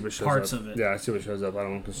what shows parts up. of it. Yeah, I see what shows up. I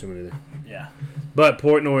don't consume it either. Yeah. But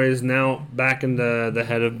Portnoy is now back in the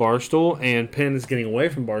head of Barstool, and Penn is getting away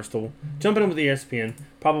from Barstool, jumping in with ESPN.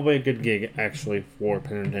 Probably a good gig, actually, for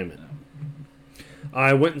Penn Entertainment.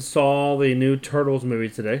 I went and saw the new Turtles movie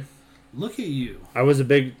today. Look at you. I was a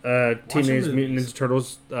big Teenage Mutant Ninja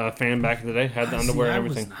Turtles fan back in the day. Had the underwear and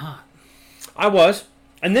everything. I was.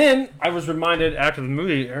 And then I was reminded after the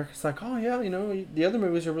movie, Erica's like, oh, yeah, the other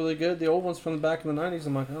movies are really good. The old ones from the back in the 90s.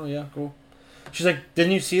 I'm like, oh, yeah, cool. She's like,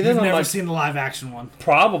 didn't you see them? I've never like, seen the live action one.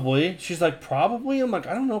 Probably. She's like, probably? I'm like,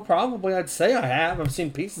 I don't know, probably. I'd say I have. I've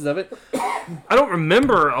seen pieces of it. I don't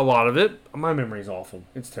remember a lot of it. My memory's awful.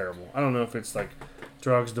 It's terrible. I don't know if it's like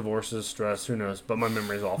drugs, divorces, stress, who knows, but my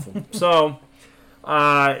memory's awful. So,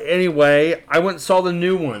 anyway, I went and saw the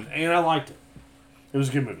new one, and I liked it. It was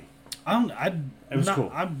a good movie. It was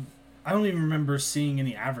cool. I don't even remember seeing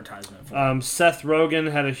any advertisement for it. Seth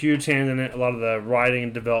Rogen had a huge hand in it. A lot of the writing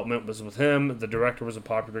and development was with him. The director was a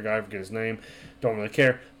popular guy. I forget his name. Don't really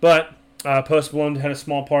care. But Post Malone had a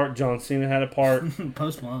small part. John Cena had a part.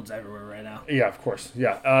 Post Malone's everywhere right now. Yeah, of course.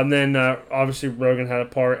 Yeah. And then, obviously, Rogen had a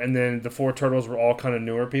part. And then the 4 Turtles were all kind of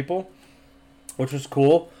newer people, which was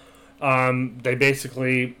cool. They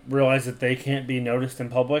basically realized that they can't be noticed in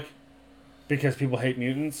public because people hate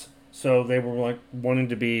mutants. So they were like wanting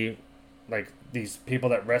to be like these people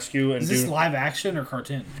that rescue and Is this live action or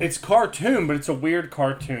cartoon? It's cartoon, but it's a weird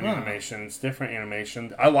cartoon animation. It's different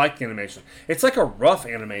animation. I like the animation. It's like a rough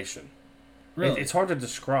animation. Really? It's hard to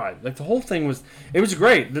describe. Like the whole thing was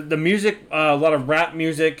great. The music, a lot of rap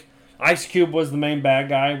music. Ice Cube was the main bad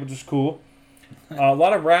guy, which is cool. A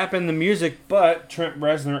lot of rap in the music, but Trent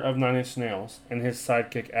Reznor of Nine Inch Nails and his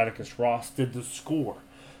sidekick Atticus Ross did the score.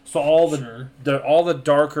 So all the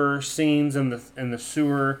darker scenes in the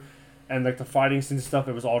sewer and like the fighting scenes and stuff,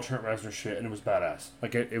 it was all Trent Reznor shit, and it was badass.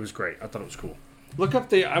 Like it was great. I thought it was cool. I'm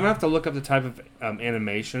gonna have to look up the type of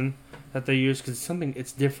animation that they use because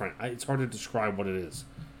it's different. It's hard to describe what it is.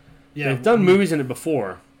 Yeah, they've done movies in it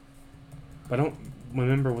before, but I don't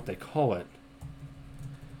remember what they call it.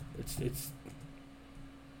 It's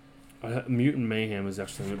Mutant Mayhem is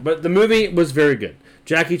actually, but the movie was very good.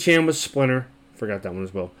 Jackie Chan was Splinter. Forgot that one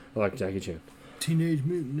as well. I like Jackie Chan. Teenage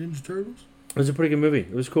Mutant Ninja Turtles? It was a pretty good movie.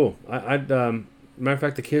 It was cool. Matter of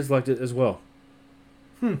fact, the kids liked it as well.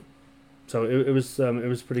 So it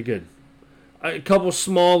was pretty good. A couple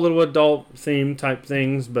small little adult theme type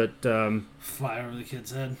things, but fly over the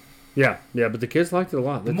kid's head. Yeah, but the kids liked it a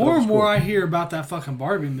lot. The more and more I hear about that fucking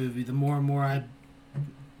Barbie movie, the more and more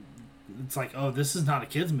it's like, oh, this is not a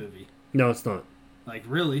kids movie. No, it's not. Like,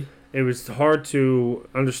 really? It was hard to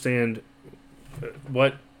understand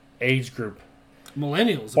what age group?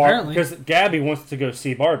 Millennials, apparently. Because Gabby wants to go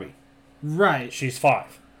see Barbie. Right. She's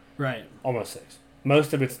 5. Right. Almost 6.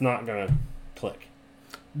 Most of it's not going to click.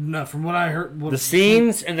 No, from what I heard... The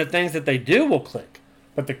scenes and the things that they do will click.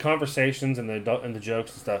 But the conversations and the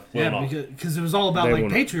jokes and stuff will not. Yeah, because it was all about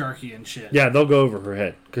patriarchy and shit. Yeah, they'll go over her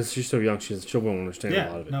head. Because she's so young, she won't understand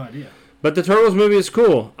a lot of it. No idea. But the Turtles movie is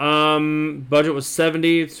cool. Budget was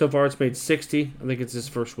 $70. So far it's made $60. I think it's his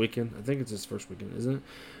first weekend. Isn't it?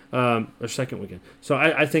 Or second weekend. So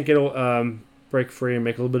I think it'll break free and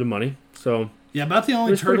make a little bit of money. So yeah, about the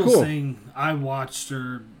only Turtles thing I watched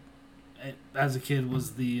as a kid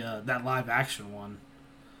was the that live action one.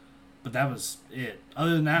 But that was it.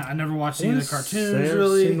 Other than that, I never watched any of the cartoons,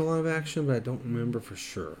 really. I've seen the live action, but I don't remember for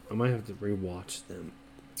sure. I might have to rewatch them.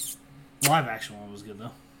 Live action one was good, though.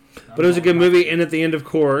 But it was a good movie, and at the end, of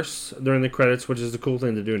course, during the credits, which is the cool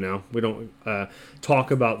thing to do now, we don't talk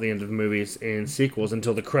about the end of movies and sequels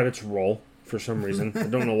until the credits roll, for some reason. I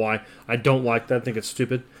don't know why. I don't like that. I think it's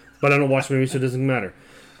stupid. But I don't watch movies, so it doesn't matter.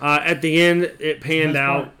 At the end, it panned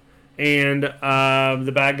out, and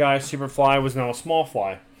the bad guy, Superfly, was now a small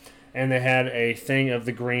fly. And they had a thing of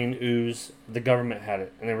the green ooze. The government had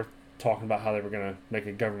it. And they were talking about how they were going to make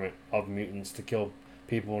a government of mutants to kill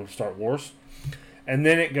people and start wars. And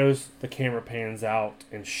then the camera pans out,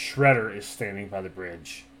 and Shredder is standing by the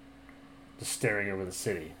bridge, just staring over the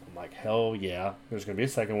city. I'm like, hell yeah. There's going to be a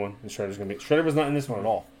second one. And Shredder was not in this one at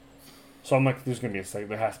all. So I'm like, there has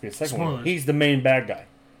to be a second one. He's the main bad guy.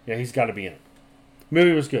 Yeah, he's got to be in it.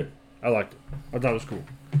 Movie was good. I liked it. I thought it was cool.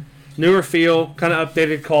 Newer feel, kind of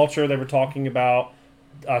updated culture. They were talking about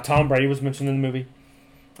Tom Brady was mentioned in the movie.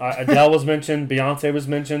 Adele was mentioned. Beyonce was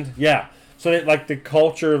mentioned. Yeah. So the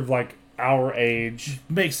culture of our age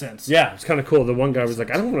makes sense. Yeah, it's kind of cool. The one guy was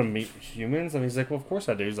like, I don't want to meet humans. And he's like, well, of course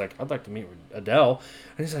I do. He's like, I'd like to meet with Adele.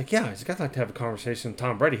 And he's like, yeah. He's like, I'd like to have a conversation with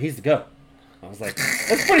Tom Brady. He's the GOAT. I was like,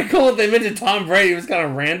 that's pretty cool that they mentioned Tom Brady. It was kind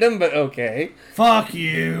of random, but okay. Fuck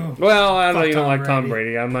you. Well, I know you don't like Tom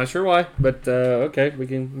Brady. I'm not sure why, but okay, we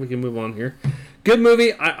can move on here. Good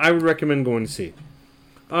movie. I would recommend going to see.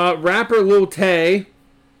 Rapper Lil Tay.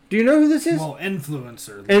 Do you know who this is? Well,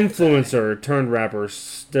 influencer. Influencer turned rapper,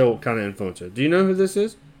 still kind of influencer. Do you know who this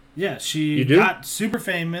is? Yeah, she got super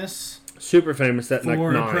famous. Super famous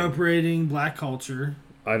for appropriating black culture.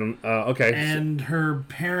 I don't. Okay. And her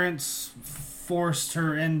parents forced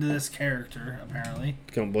her into this character, apparently.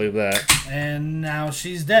 Can't believe that. And now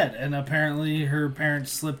she's dead. And apparently her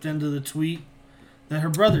parents slipped into the tweet that her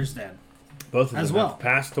brother's dead. Both of them have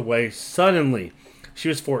passed away suddenly. She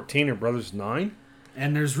was 14, her brother's 9.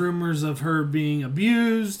 And there's rumors of her being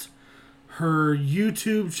abused. Her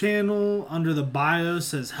YouTube channel under the bio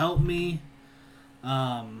says "Help me."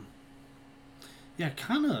 Yeah,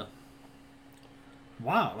 kind of.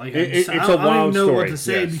 Wow, it's a wild story. I don't even know what to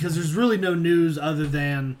say because there's really no news other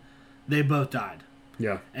than they both died.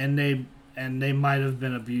 Yeah, and they might have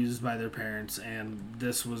been abused by their parents, and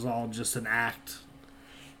this was all just an act.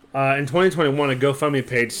 In 2021, a GoFundMe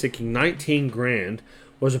page seeking $19,000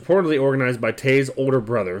 was reportedly organized by Tay's older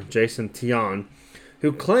brother, Jason Tian,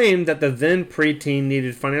 who claimed that the then preteen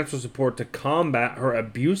needed financial support to combat her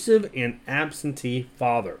abusive and absentee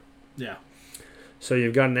father. Yeah. So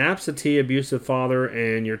you've got an absentee, abusive father,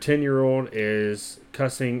 and your 10-year-old is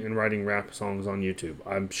cussing and writing rap songs on YouTube.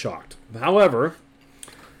 I'm shocked. However,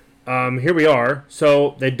 here we are.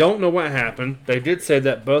 So they don't know what happened. They did say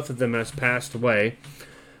that both of them has passed away.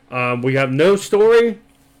 We have no story.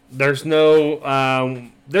 There's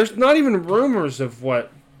no. There's not even rumors of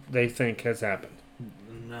what they think has happened.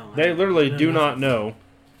 No. They literally do not know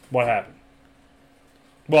what happened.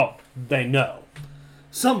 Well, they know.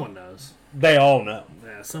 Someone knows. They all know.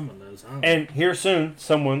 Yeah, someone knows. And here soon,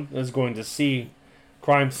 someone is going to see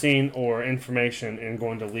crime scene or information and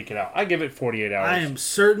going to leak it out. I give it 48 hours. I am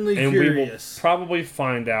certainly curious. And we will probably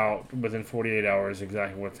find out within 48 hours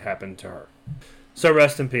exactly what's happened to her. So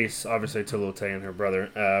rest in peace, obviously, to Lil Tay and her brother.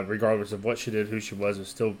 Regardless of what she did, who she was, it's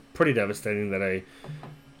still pretty devastating that a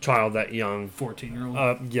child that young...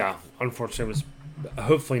 14-year-old? Yeah, unfortunately, was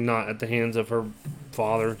hopefully not at the hands of her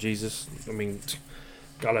father, Jesus. I mean,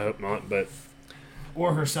 God, I hope not, but...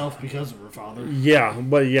 Or herself because of her father. Yeah,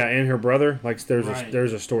 but yeah, and her brother.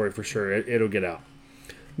 There's a story for sure. It'll get out.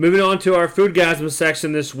 Moving on to our Foodgasm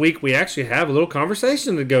section this week, we actually have a little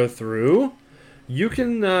conversation to go through. You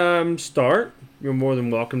can start. You're more than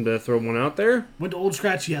welcome to throw one out there. Went to Old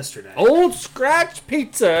Scratch yesterday. Old Scratch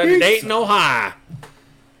Pizza in Dayton, Ohio.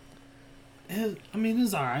 It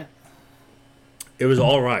was all right. It was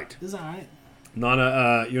all right. It was all right.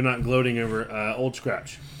 You're not gloating over Old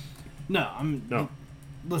Scratch. No, I'm.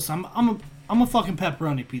 Listen, I'm a fucking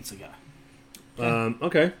pepperoni pizza guy.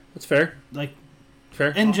 Okay, that's fair. Like,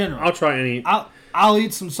 fair. In general. I'll try any. I'll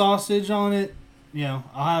eat some sausage on it. You know,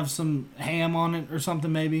 I'll have some ham on it or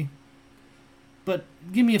something maybe. But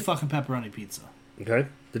give me a fucking pepperoni pizza. Okay.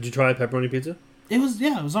 Did you try a pepperoni pizza? It was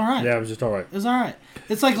all right. Yeah, it was just all right. It was all right.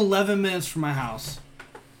 It's like 11 minutes from my house.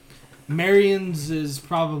 Marion's is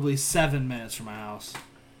probably 7 minutes from my house.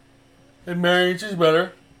 And Marion's is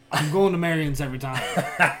better. I'm going to Marion's every time.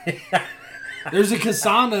 There's a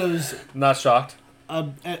Casano's. Not shocked.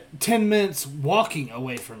 10 minutes walking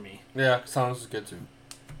away from me. Yeah, Casano's is good too.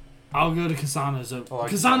 I'll go to Casano's. Like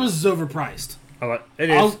Casano's is overpriced. It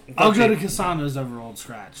is. I'll go to Casano's over Old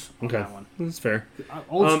Scratch on that one. That's fair.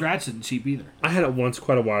 Old Scratch isn't cheap either. I had it once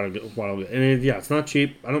quite a while ago. And it's not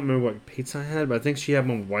cheap. I don't remember what pizza I had, but I think she had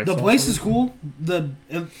one with white sauce. The place is cool.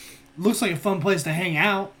 It looks like a fun place to hang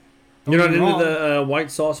out. You're not into the white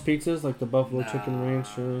sauce pizzas, like the buffalo chicken ranch?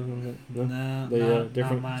 The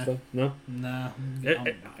different stuff? No? No.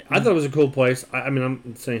 I thought it was a cool place. I mean,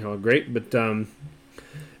 I'm saying how great, but...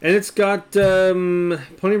 and it's got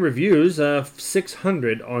plenty of reviews,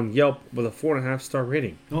 600 on Yelp with a 4.5-star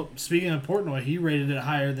rating. Well, speaking of Portnoy, he rated it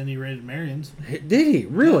higher than he rated Marion's. Did he?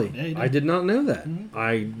 Really? Yeah, he did. I did not know that. Mm-hmm.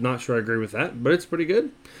 I'm not sure I agree with that, but it's pretty good.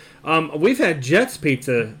 We've had Jet's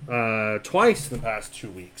Pizza twice in the past 2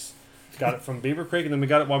 weeks. Got it from Beaver Creek, and then we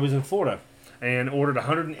got it while we was in Florida. And ordered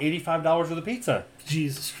 $185 worth of pizza.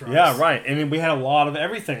 Jesus Christ. Yeah, right. And then we had a lot of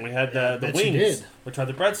everything. We had the Bet wings. you did. We tried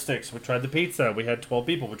the breadsticks. We tried the pizza. We had 12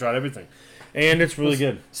 people. We tried everything. And it's really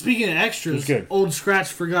good. Speaking of extras, good. Old Scratch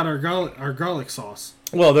forgot our garlic sauce.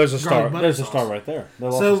 Well, there's a star. Garlic butter There's a sauce. star right there.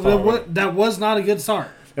 That was not a good start.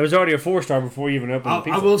 It was already a 4-star before you even opened the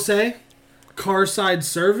pizza. I will say, car side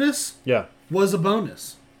service Yeah. was a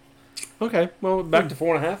bonus. Okay. Well, back to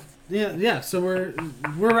 4.5. Yeah. So we're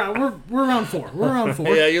around 4. We're around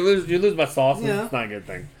 4. Yeah, you lose my sauce. Yeah. It's not a good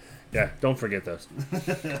thing. Yeah, don't forget those.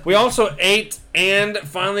 We also ate and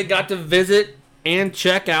finally got to visit and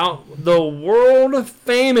check out the world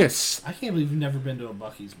famous I can't believe you've never been to a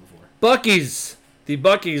Buc-ee's before. Buc-ee's. The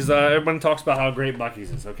Buc-ee's, everyone talks about how great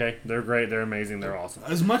Buc-ee's is, okay? They're great, they're amazing, they're awesome.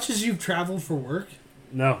 As much as you've traveled for work,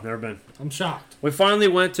 No, never been. I'm shocked. We finally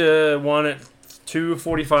went to one at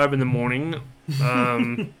 2:45 in the morning.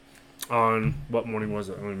 On what morning was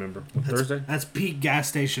it? I don't remember. Thursday? That's peak gas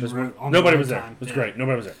station. Nobody was there. It was great.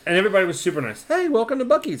 Nobody was there. And everybody was super nice. Hey, welcome to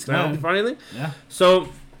Buc-ee's. Can I help you find anything? Yeah. So,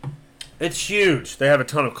 it's huge. They have a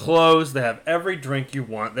ton of clothes. They have every drink you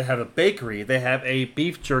want. They have a bakery. They have a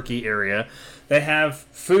beef jerky area. They have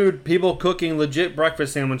food, people cooking legit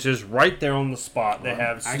breakfast sandwiches right there on the spot. They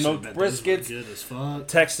have smoked briskets, good as fuck.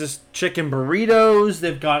 Texas chicken burritos.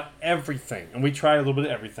 They've got everything. And we tried a little bit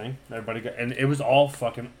of everything. And it was all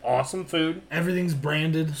fucking awesome food. Everything's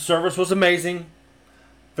branded. Service was amazing.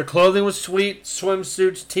 The clothing was sweet.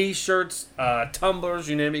 Swimsuits, t-shirts, tumblers,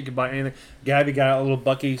 you name it. You could buy anything. Gabby got a little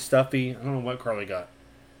Bucky stuffy. I don't know what Carly got.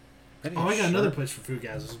 I got another place for food,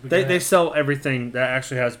 guys. They sell everything that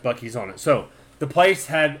actually has Buc-ee's on it. So, the place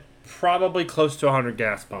had probably close to 100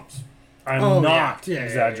 gas pumps. I'm not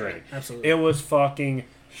exaggerating. Yeah, absolutely. It was fucking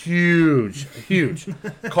huge. Huge.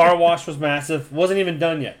 Car wash was massive. Wasn't even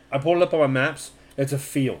done yet. I pulled it up on my maps. It's a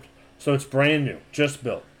field. So, it's brand new. Just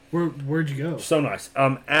built. Where'd you go? So nice.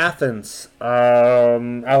 Athens,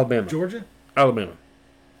 Alabama. Georgia? Alabama.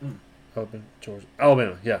 Alabama, Georgia.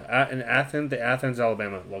 Alabama, yeah. In Athens, the Athens,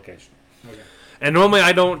 Alabama location. Okay. And normally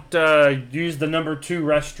I don't use the number 2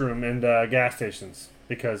 restroom in gas stations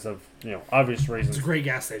because of, obvious reasons. It's a great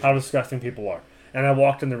gas station. How disgusting people are. And I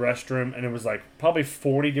walked in the restroom and it was like probably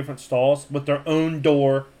 40 different stalls with their own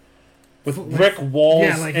door with brick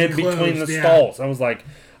walls in between the stalls. I was like,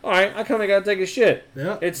 all right, I kind of got to take a shit.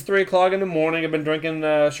 Yeah. It's 3 o'clock in the morning. I've been drinking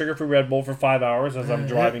sugar-free Red Bull for 5 hours as I'm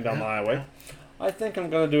driving down the highway. Yeah. I think I'm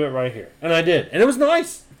going to do it right here. And I did. And it was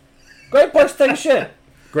nice. Great place to take a shit.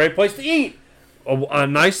 Great place to eat. A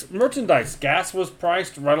nice merchandise. Gas was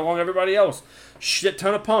priced right along everybody else. Shit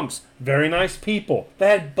ton of pumps. Very nice people. They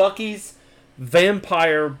had Buc-ee's,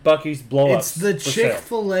 vampire Buc-ee's blow-ups. It's the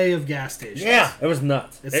Chick-fil-A of gas stations. Yeah, it was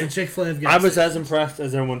nuts. It's the Chick-fil-A of gas stations. I was as impressed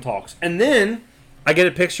as everyone talks. And then I get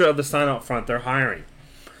a picture of the sign out front. They're hiring.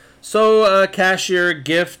 So, cashier,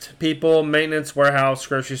 gift people, maintenance, warehouse,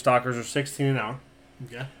 grocery stockers are $16 an hour.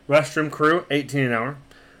 Okay. Restroom crew, $18 an hour.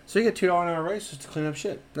 So you get $2 an hour raise just to clean up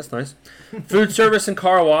shit. That's nice. Food service and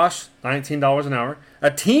car wash, $19 an hour.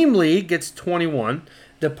 A team lead gets $21.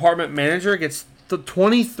 Department manager gets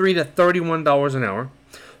 $23 to $31 an hour.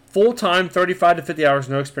 Full-time, 35 to 50 hours,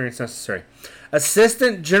 no experience necessary.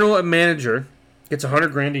 Assistant general manager gets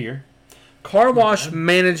 $100,000 a year. Car wash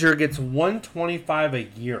manager gets $125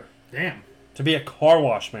 a year. Damn. To be a car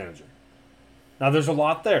wash manager. Now there's a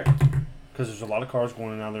lot there, because because there's a lot of cars going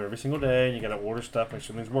in and out there every single day, and you got to order stuff, make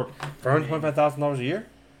sure things work. For $125,000 a year.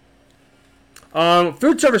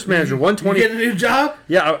 Food service manager, 120. You get a new job?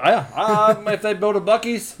 Yeah, if they build a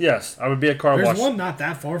Buc-ee's, yes, I would be a car wash. There's one not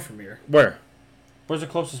that far from here. Where? Where's the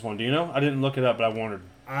closest one? Do you know? I didn't look it up, but I wondered.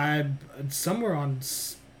 Somewhere on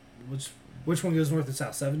which one goes north and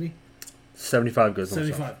south? 70? 75 goes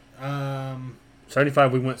north. 75.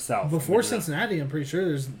 75, we went south. Before Cincinnati, I'm pretty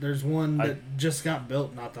sure there's one that just got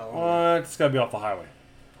built not that long ago. It's got to be off the highway.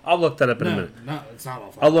 I'll look that up in a minute. No, it's not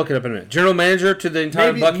off the highway. I'll look it up in a minute. General manager to the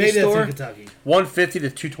entire Buc-ee's store, that's in Kentucky. 150 to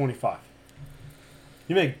 225.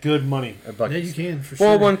 You make good money at Buc-ee's. Yeah, you can, for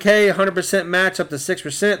sure. 401k, 100% match up to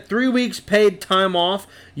 6%. 3 weeks paid time off.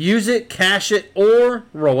 Use it, cash it, or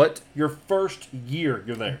roll it. Your first year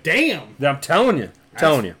you're there. Damn. I'm telling you.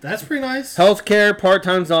 That's pretty nice. Healthcare,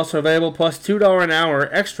 part-time is also available, plus $2 an hour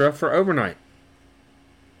extra for overnight.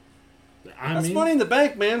 That's money in the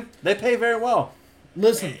bank, man. They pay very well.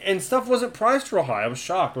 Listen. And stuff wasn't priced real high. I was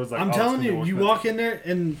shocked. I was like, I'm telling you, you walk in there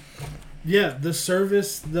and, yeah, the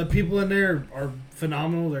service, the people in there are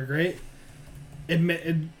phenomenal. They're great.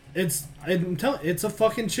 It's a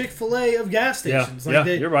fucking Chick-fil-A of gas stations. Yeah,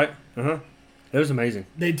 you're right. It was amazing.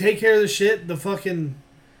 They take care of the shit. The fucking...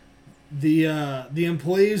 The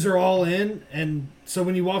employees are all in, and so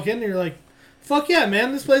when you walk in, you're like, "Fuck yeah,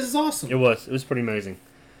 man! This place is awesome." It was pretty amazing.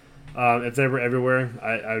 If they were everywhere,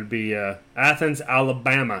 I would be Athens,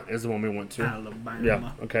 Alabama is the one we went to. Alabama.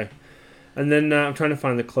 Yeah. Okay. And then I'm trying to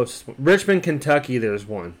find the closest one. Richmond, Kentucky. There's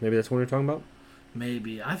one. Maybe that's what you're talking about.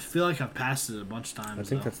 Maybe I feel like I've passed it a bunch of times. I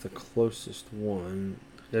think that's the closest one.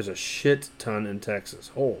 There's a shit ton in Texas.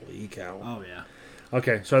 Holy cow! Oh yeah.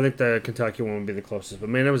 Okay, so I think the Kentucky one would be the closest. But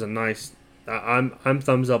man, it was a nice. I'm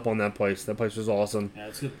thumbs up on that place. That place was awesome. Yeah,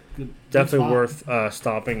 it's good. Definitely worth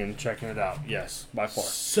stopping and checking it out. Yes, by far.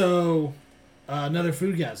 So, another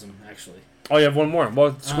foodgasm actually. Oh, you have one more.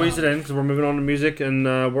 Well, squeeze it in because we're moving on to music and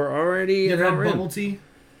we're already. You ever had bubble tea?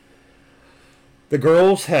 The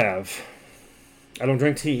girls have. I don't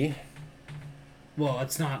drink tea. Well,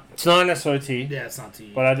 it's not. It's not necessarily tea. Yeah, it's not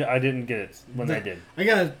tea. But I didn't get it when they did.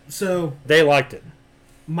 They liked it.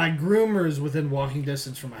 My groomer is within walking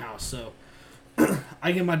distance from my house, so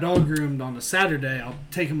I get my dog groomed on a Saturday. I'll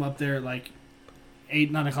take him up there at like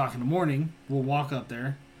 8, 9 o'clock in the morning. We'll walk up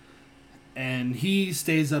there, and he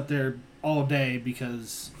stays up there all day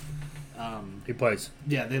because he plays.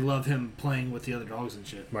 Yeah, they love him playing with the other dogs and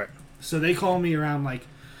shit. Right. So they call me around like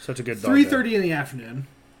such a good dog 3:30 in the afternoon.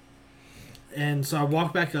 And so I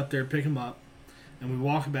walk back up there, pick him up, and we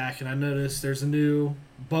walk back, and I notice there's a new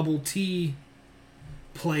bubble tea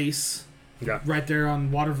place right there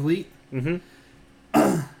on Watervliet. Mm-hmm.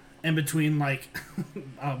 In between, like,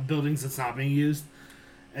 buildings that's not being used.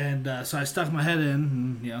 And so I stuck my head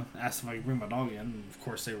in and, asked if I could bring my dog in. And, of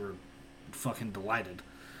course, they were fucking delighted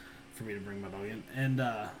for me to bring my dog in. And,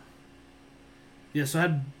 so I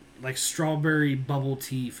had, like, strawberry bubble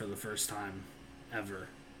tea for the first time ever.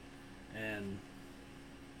 And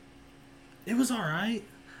it was alright.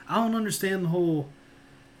 I don't understand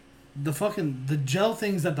the gel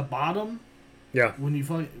things at the bottom. Yeah. When you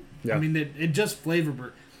I mean, it just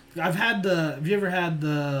flavor. Have you ever had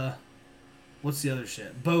what's the other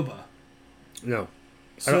shit? Boba. No.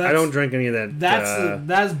 So I don't drink any of that.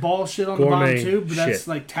 That's bullshit on the bottom too, but that's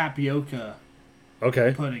like tapioca.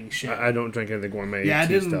 Okay. Pudding shit. I don't drink any of the gourmet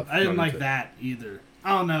stuff. I didn't like it. that either.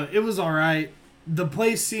 I don't know. It was alright. The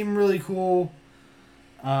place seemed really cool.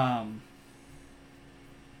 I'm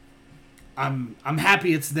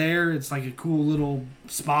happy it's there. It's like a cool little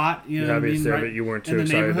spot. You know what I mean? There, but you weren't too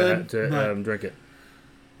excited to drink it.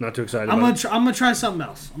 Not too excited. I'm gonna try something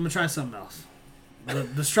else.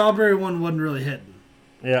 The strawberry one wasn't really hitting.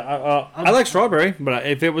 Yeah, I like strawberry, but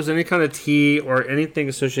if it was any kind of tea or anything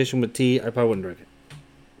association with tea, I probably wouldn't drink it.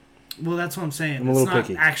 Well, that's what I'm saying. I'm a little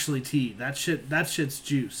picky. It's not actually tea. That shit's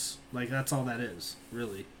juice. Like, that's all that is,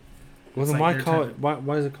 really. Well, then why call it?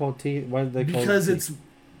 Why is it called tea? Why did they call it tea? Because it's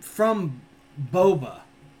from boba.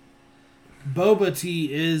 Boba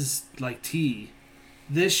tea is like tea.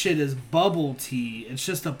 This shit is bubble tea. It's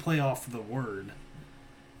just a play off of the word.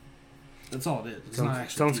 That's all it is. It's not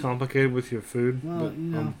actually sounds tea. complicated with your food. Well,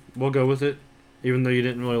 but, we'll go with it, even though you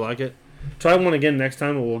didn't really like it. Try one again next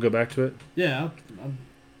time, and we'll go back to it. Yeah, I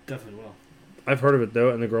definitely will. I've heard of it though,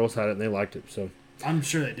 and the girls had it and they liked it. So I'm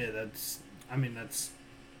sure they did. It's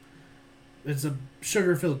a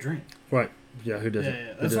sugar-filled drink. Right. Yeah, who doesn't?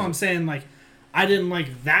 Yeah. That's what I'm saying. Like, I didn't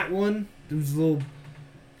like that one. There was a little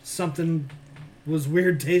something was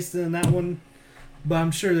weird tasting in that one, but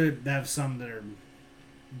I'm sure they have some that are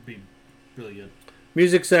be really good.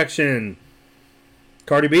 Music section.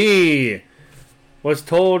 Cardi B. was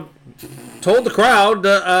told the crowd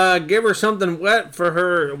to give her something wet for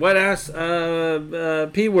her wet ass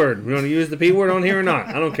P word. We want to use the P word on here or not?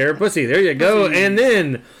 I don't care. Pussy. There you go. And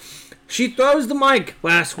then she throws the mic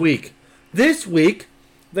last week. This week,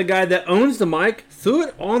 the guy that owns the mic threw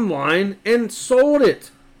it online and sold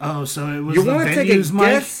it. Oh, so it was you the want to take a mic?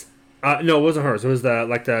 guess? No, it wasn't hers. It was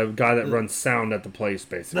the guy that runs sound at the place,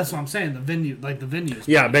 basically. That's what I'm saying. The venue, like the venues.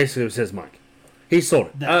 Yeah, basically it was his mic. He sold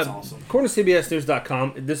it. That's awesome. According to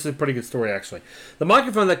CBSNews.com, this is a pretty good story, actually. The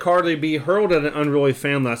microphone that Cardi B hurled at an unruly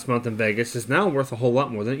fan last month in Vegas is now worth a whole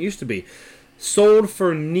lot more than it used to be. Sold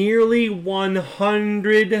for nearly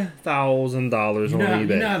 $100,000 on eBay.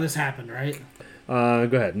 You know how this happened, right? Go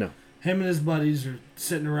ahead. No. Him and his buddies are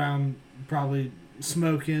sitting around, probably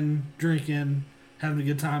smoking, drinking, having a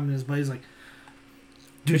good time, and his buddy's like,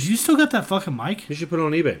 "Dude, you still got that fucking mic?" You should put it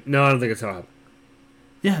on eBay. No, I don't think it's how it happened.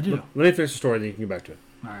 Yeah, I do. Let me finish the story, then you can get back to it.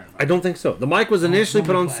 All right. I don't think so. The mic was initially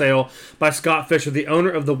put on sale by Scott Fisher, the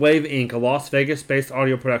owner of the Wave Inc., a Las Vegas-based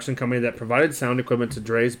audio production company that provided sound equipment to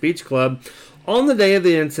Dre's Beach Club on the day of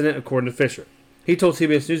the incident, according to Fisher. He told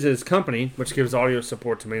CBS News that his company, which gives audio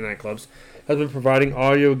support to many nightclubs, has been providing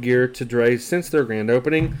audio gear to Dre since their grand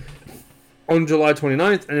opening. On July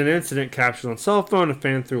 29th, in an incident captured on cell phone, a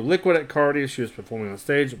fan threw liquid at Cardi as she was performing on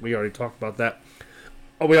stage. We already talked about that.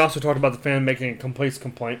 We also talked about the fan making a complete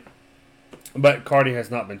complaint, but Cardi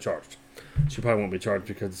has not been charged. She probably won't be charged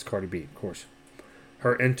because it's Cardi B, of course.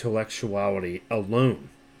 Her intellectuality alone,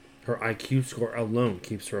 her IQ score alone,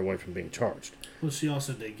 keeps her away from being charged. Well, she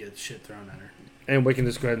also did get shit thrown at her. And we can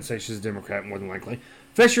just go ahead and say she's a Democrat, more than likely.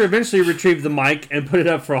 Fisher eventually retrieved the mic and put it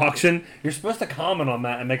up for auction. You're supposed to comment on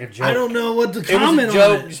that and make a joke. I don't know what to comment on. It was a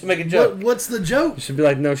joke. On it. You should make a joke. What's the joke? You should be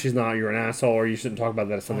like, no, she's not. You're an asshole, or you shouldn't talk about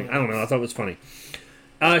that or something. I don't know. I thought it was funny.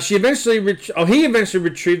 He eventually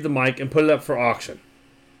retrieved the mic and put it up for auction,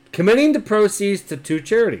 committing the proceeds to two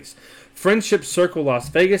charities, Friendship Circle Las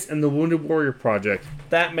Vegas and the Wounded Warrior Project.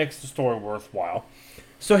 That makes the story worthwhile.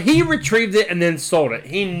 So he retrieved it and then sold it.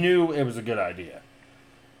 He knew it was a good idea.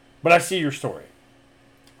 But I see your story.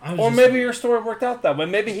 Or maybe your story worked out that way.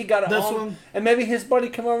 Maybe he got it home, and maybe his buddy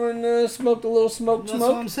come over and smoked a little smoke. That's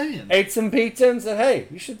what I'm saying. Ate some pizza and said, hey,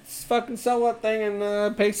 you should fucking sell that thing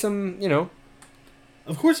and pay some,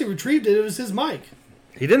 Of course he retrieved it. It was his mic.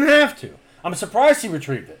 He didn't have to. I'm surprised he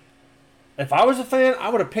retrieved it. If I was a fan, I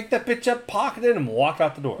would have picked that bitch up, pocketed it, and walked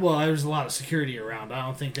out the door. Well, there was a lot of security around. I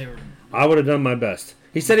don't think they were... I would have done my best.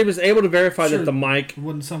 He said he was able to verify that the mic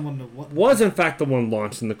was in fact the one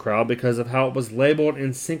launched in the crowd because of how it was labeled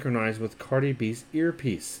and synchronized with Cardi B's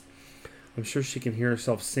earpiece. I'm sure she can hear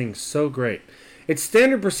herself sing so great. It's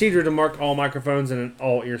standard procedure to mark all microphones and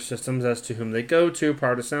all ear systems as to whom they go to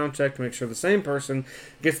prior to sound check to make sure the same person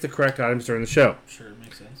gets the correct items during the show. Sure, it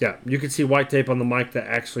makes sense. Yeah, you can see white tape on the mic that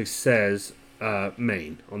actually says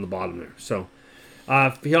main on the bottom there. So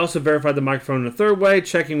he also verified the microphone in a third way,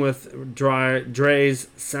 checking with Dre's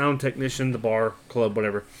sound technician, the bar, club,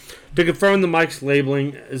 whatever, to confirm the mic's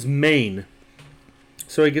labeling is main.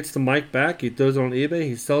 So he gets the mic back, he throws it on eBay,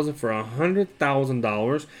 he sells it for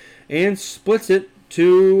 $100,000 and splits it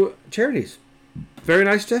to charities. Very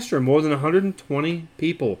nice gesture. More than 120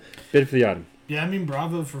 people bid for the item. Yeah, I mean,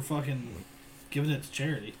 bravo for fucking giving it to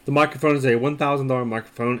charity. The microphone is a $1,000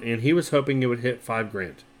 microphone, and he was hoping it would hit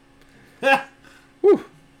 $5,000. Whew.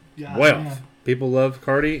 Yeah, way off. People love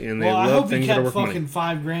Cardi, and they love things that are worth money. I hope he kept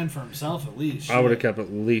fucking $5,000 for himself at least. I would have kept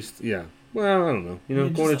at least, yeah. Well, I don't know.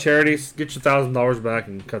 Going to charities, get your $1,000 back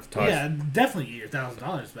and cut the ties. Yeah, definitely get your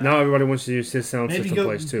 $1,000 back. Now everybody wants to use his sound system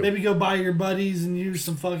place too. Maybe go buy your buddies and use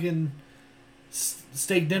some fucking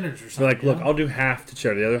steak dinners or something. Like, look, I'll do half to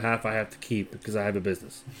charity. The other half I have to keep because I have a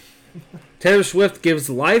business. Taylor Swift gives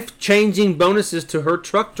life-changing bonuses to her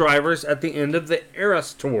truck drivers at the end of the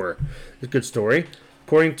Eras Tour. It's a good story.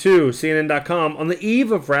 According to CNN.com, on the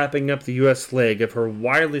eve of wrapping up the U.S. leg of her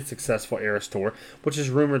wildly successful Eras Tour, which is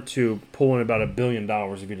rumored to pull in about $1 billion,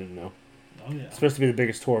 if you didn't know. Oh, yeah. It's supposed to be the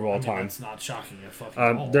biggest tour of all time. That's not shocking at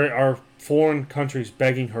fucking all. There are foreign countries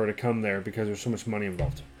begging her to come there because there's so much money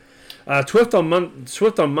involved. Swift on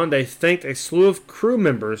Monday thanked a slew of crew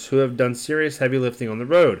members who have done serious heavy lifting on the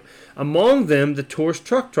road. Among them, the tour's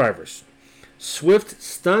truck drivers. Swift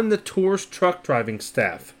stunned the tour's truck driving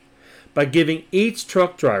staff by giving each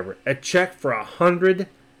truck driver a check for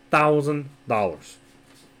 $100,000.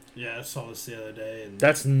 Yeah, I saw this the other day. And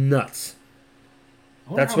that's nuts.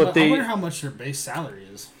 I wonder how much their base salary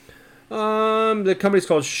is. The company's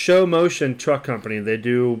called Show Motion Truck Company. They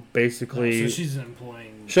do basically. So she's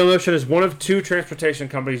employing. Show Motion is one of two transportation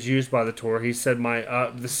companies used by the tour. He said,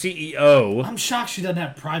 the CEO. I'm shocked she doesn't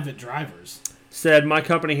have private drivers. said, my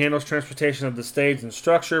company handles transportation of the stage and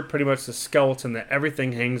structure, pretty much the skeleton that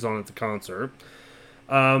everything hangs on at the concert.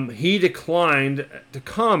 He declined to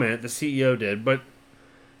comment, the CEO did, but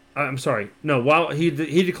I'm sorry. No, while he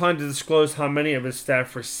declined to disclose how many of his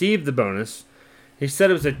staff received the bonus, he said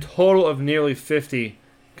it was a total of nearly 50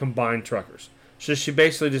 combined truckers. So she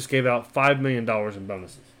basically just gave out $5 million in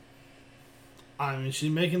bonuses. I mean, she's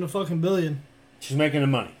making a fucking billion. She's making the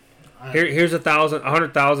money. Here's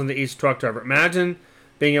 $100,000 to each truck driver. Imagine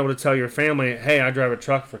being able to tell your family, "Hey, I drive a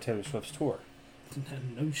truck for Taylor Swift's tour,"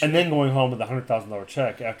 no shit. And then going home with a $100,000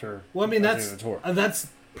 check after. Well, I mean, the tour. That's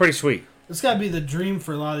pretty sweet. It's got to be the dream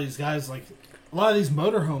for a lot of these guys. Like a lot of these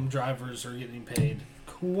motorhome drivers are getting paid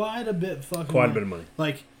quite a bit bit of money.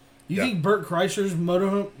 Like, you think Bert Kreischer's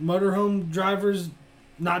motorhome drivers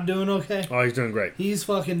not doing okay? Oh, he's doing great. He's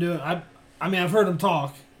fucking doing. I mean, I've heard him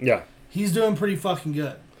talk. Yeah. He's doing pretty fucking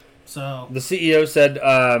good. So the CEO said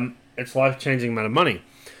it's a life-changing amount of money.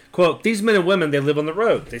 Quote, these men and women, they live on the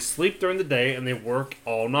road. They sleep during the day and they work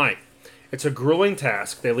all night. It's a grueling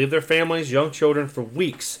task. They leave their families, young children for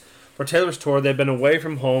weeks. For Taylor's tour, they've been away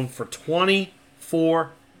from home for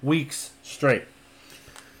 24 weeks straight.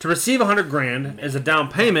 To receive $100,000 is a down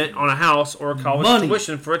payment on a house or a college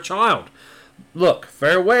tuition for a child. Look,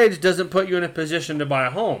 fair wage doesn't put you in a position to buy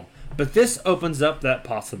a home, but this opens up that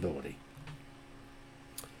possibility.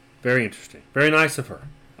 Very interesting. Very nice of her.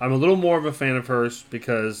 I'm a little more of a fan of hers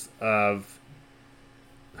because of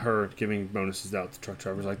her giving bonuses out to truck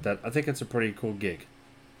drivers like that. I think it's a pretty cool gig.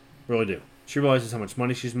 Really do. She realizes how much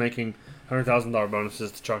money she's making. $100,000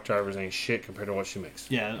 bonuses to truck drivers ain't shit compared to what she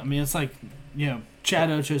makes. Yeah, I mean, it's like, Chad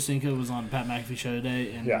Ochocinco was on Pat McAfee show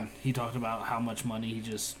today, and he talked about how much money he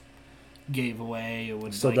just gave away. It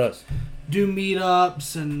would still does. Do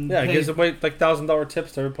meetups and he gives away like $1,000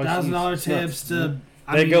 tips to every place. $1,000 tips to.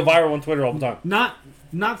 They go viral on Twitter all the time. Not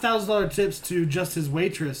 $1,000 tips to just his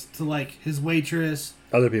waitress, to like his waitress,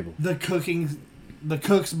 other people, the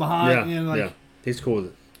cooks behind. He's cool with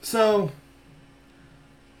it. So,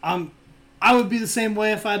 I would be the same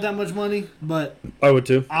way if I had that much money, but I would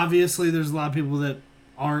too. Obviously, there's a lot of people that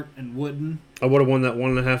aren't and wouldn't. I would have won that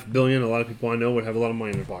 $1.5 billion. A lot of people I know would have a lot of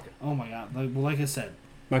money in their pocket. Oh my god! Like I said,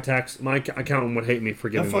 my accountant would hate me for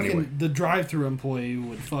giving money away. The drive-through employee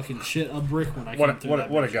would fucking shit a brick when I came through.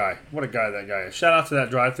 What a guy! What a guy that guy is! Shout out to that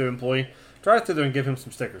drive-through employee. Drive through there and give him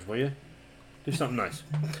some stickers, will you? Do something nice.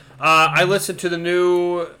 I listened to the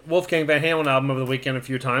new Wolfgang Van Halen album over the weekend a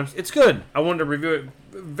few times. It's good. I wanted to review it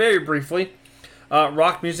very briefly.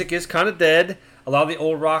 Rock music is kind of dead. A lot of the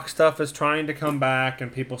old rock stuff is trying to come back,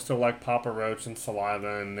 and people still like Papa Roach and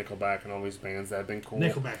Saliva and Nickelback and all these bands that have been cool.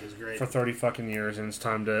 Nickelback is great. For 30 fucking years, and it's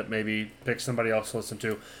time to maybe pick somebody else to listen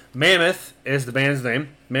to. Mammoth is the band's name.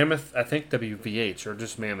 Mammoth, I think WVH, or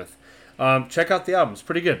just Mammoth. Check out the album. It's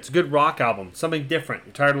pretty good. It's a good rock album. Something different.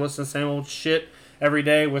 You're tired of listening to the same old shit every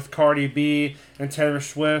day with Cardi B and Taylor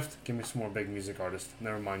Swift. Give me some more big music artists.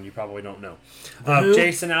 Never mind. You probably don't know.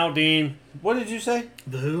 Jason Aldean. What did you say?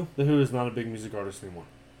 The Who? The Who is not a big music artist anymore.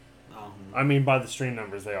 I mean, by the stream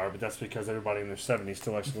numbers they are, but that's because everybody in their 70s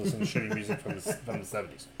still likes to listen to shitty music from the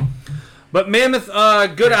 70s. But Mammoth,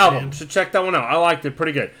 good album. So check that one out. I liked it.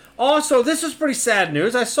 Pretty good. Also, this is pretty sad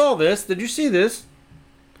news. I saw this. Did you see this?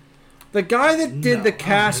 The guy that did the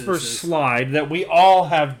Casper slide that we all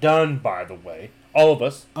have done, by the way. All of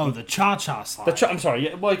us. Oh, the Cha-Cha slide. I'm sorry.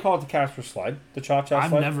 Yeah, well, you call it the Casper slide. The Cha-Cha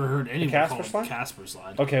slide. I've never heard anyone call it the Casper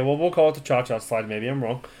slide. Okay, well, we'll call it the Cha-Cha slide. Maybe I'm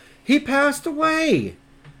wrong. He passed away.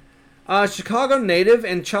 Chicago native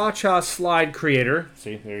and Cha-Cha slide creator.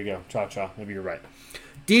 See, there you go. Cha-Cha. Maybe you're right.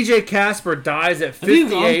 DJ Casper dies at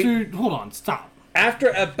 58. Hold on. Stop. After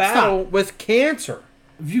a battle with cancer.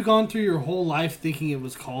 Have you gone through your whole life thinking it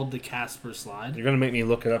was called the Casper slide? You're going to make me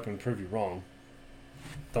look it up and prove you wrong.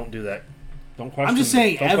 Don't do that. Don't question me. I'm just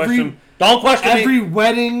saying, don't question every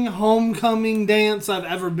wedding, homecoming dance I've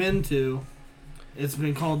ever been to, it's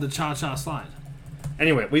been called the Cha-Cha slide.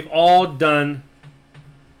 Anyway, we've all done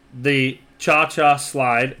the Cha-Cha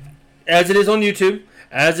slide as it is on YouTube,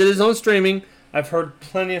 as it is on streaming. I've heard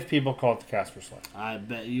plenty of people call it the Casper slide. I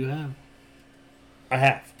bet you have. I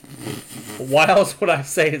have. Why else would I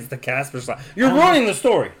say it's the Casper slide? You're ruining the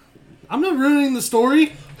story. I'm not ruining the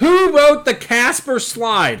story. Who wrote the Casper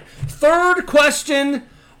slide? Third question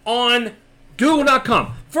on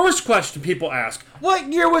Google.com. First question people ask,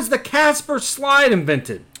 what year was the Casper slide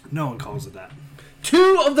invented? No one calls it that.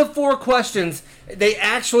 2 of the 4 questions, they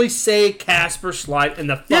actually say Casper slide in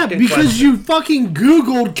the fucking because question. you fucking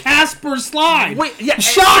Googled Casper slide.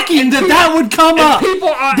 Shocking that would come up. People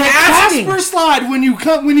are the asking. Casper slide, when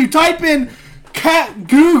you type in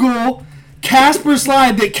Google Casper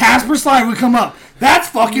slide, that Casper slide would come up. That's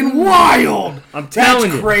fucking wild. I'm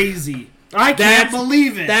telling you. That's crazy. I can't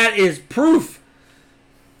believe it. That is proof.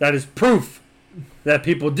 That is proof that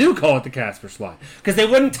people do call it the Casper slide. Because they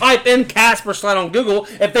wouldn't type in Casper slide on Google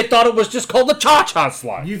if they thought it was just called the Cha-Cha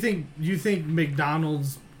slide. You think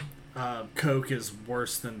McDonald's Coke is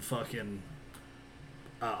worse than fucking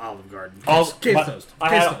Olive Garden? Case toast. I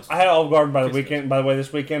had Olive Garden by the way,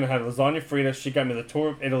 this weekend I had lasagna Frita. She got me the tour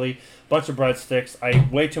of Italy, bunch of breadsticks. I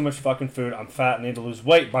ate way too much fucking food. I'm fat and need to lose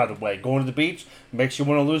weight, by the way. Going to the beach makes you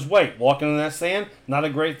want to lose weight. Walking in that sand, not a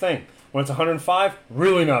great thing. When it's 105,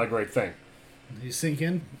 really not a great thing. You sink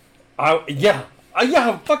in? Fuck yeah,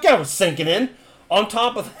 I was sinking in. On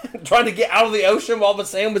top of that, trying to get out of the ocean while the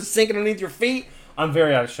sand was sinking underneath your feet. I'm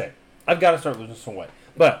very out of shape. I've got to start losing some weight.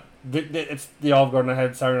 But it's the Olive Garden I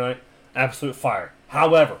had Saturday night. Absolute fire.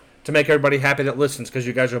 However, to make everybody happy that listens, because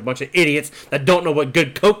you guys are a bunch of idiots that don't know what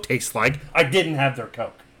good Coke tastes like, I didn't have their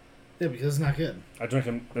Coke. Yeah, because it's not good. I drink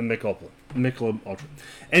a Michelob Ultra.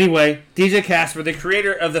 Anyway, DJ Casper, the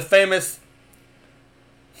creator of the famous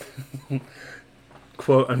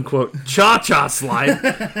quote-unquote Cha-Cha slide,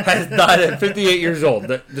 has died at 58 years old.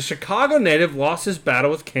 The Chicago native lost his battle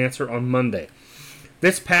with cancer on Monday.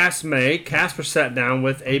 This past May, Casper sat down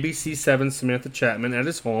with ABC7's Samantha Chapman at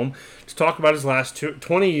his home to talk about his last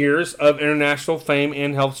 20 years of international fame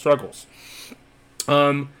and health struggles.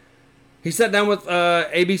 He sat down with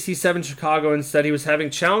ABC7 Chicago and said he was having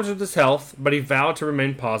challenges with his health, but he vowed to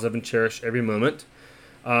remain positive and cherish every moment.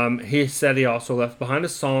 He said he also left behind a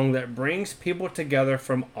song that brings people together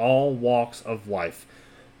from all walks of life.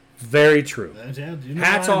 Very true.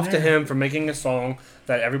 Hats off to him for making a song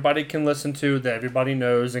that everybody can listen to, that everybody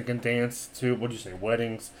knows and can dance to. What'd you say?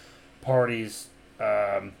 Weddings, parties,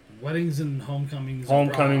 weddings and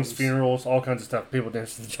homecomings, funerals, all kinds of stuff. People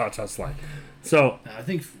dance to the Cha-Cha slide. So I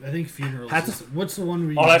think funerals. What's the one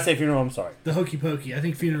where you? Oh, I say funeral. I'm sorry. The Hokey Pokey. I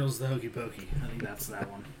think funerals the Hokey Pokey. I think that's that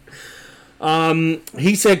one.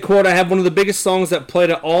 He said, quote, I have one of the biggest songs that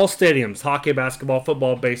played at all stadiums, hockey, basketball,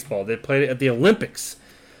 football, baseball. They played it at the Olympics.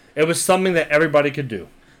 It was something that everybody could do.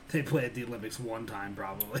 They played at the Olympics one time,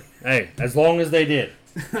 probably. Hey, as long as they did.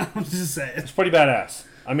 I'm just saying. It's pretty badass.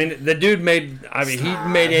 I mean, the dude made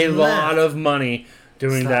a lot of money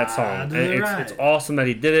doing that song. And it's awesome that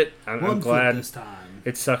he did it. I'm glad. This time.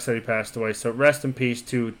 It sucks that he passed away. So rest in peace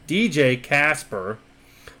to DJ Casper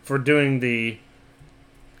for doing the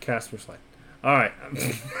Casper slide. All right.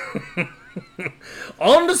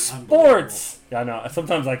 On to sports. Yeah, I know.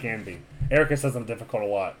 Sometimes I can be. Erica says I'm difficult a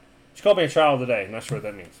lot. She called me a child today. I'm not sure what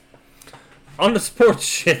that means. On to sports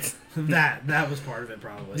shit. That was part of it,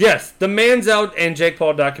 probably. Yes. The Manziel and Jake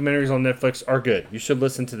Paul documentaries on Netflix are good. You should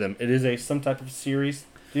listen to them. It is some type of series.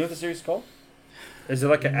 Do you know what the series is called? Is it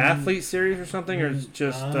like an athlete series or something? Or is it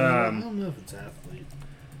just... I don't know if it's athlete.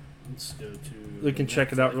 Let's go to... We can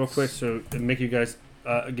check it out real quick so it make you guys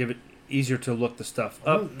give it easier to look the stuff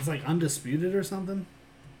up. It's like Undisputed or something?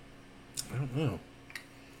 I don't know.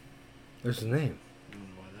 There's the name. I don't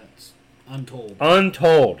know why that's Untold.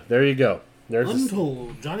 Untold. There you go. There's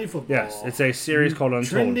Untold. Johnny Football. Yes, it's a series called Untold.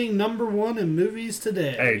 Trending #1 in movies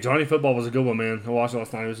today. Hey, Johnny Football was a good one, man. I watched it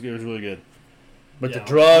last night. It was really good. But the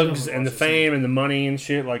drugs and the fame and the money and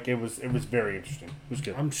shit, like it was very interesting. It was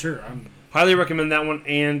good. I'm sure. Highly recommend that one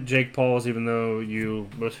and Jake Paul's, even though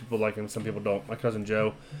most people like him, some people don't. My cousin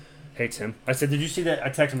Joe hates him. I said, did you see that? I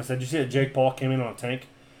texted him. I said, did you see that Jake Paul came in on a tank?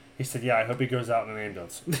 He said, yeah, I hope he goes out in an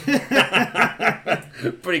ambulance.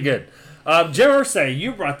 Pretty good. Jim Irsay,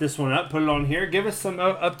 you brought this one up. Put it on here. Give us some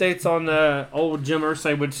updates on old Jim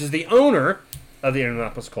Irsay, which is the owner of the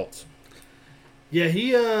Indianapolis Colts. Yeah,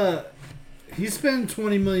 he spent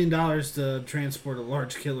 $20 million to transport a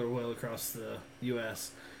large killer whale across the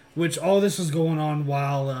U.S., which all this was going on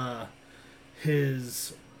while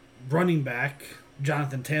his running back,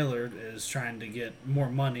 Jonathan Taylor, is trying to get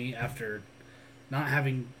more money after not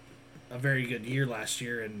having a very good year last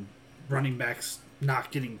year and running backs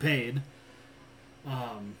not getting paid.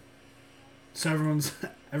 So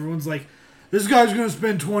everyone's like, this guy's going to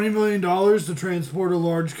spend $20 million to transport a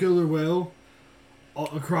large killer whale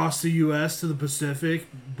across the U.S. to the Pacific,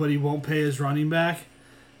 but he won't pay his running back.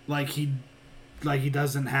 Like he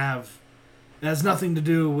doesn't have... It has nothing to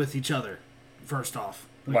do with each other, first off.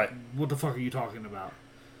 Like, right. What the fuck are you talking about?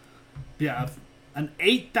 Yeah, an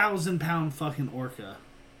 8,000-pound fucking orca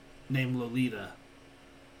named Lolita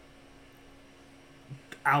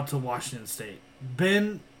out to Washington State.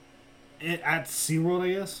 Been at SeaWorld,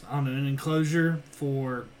 I guess, on an enclosure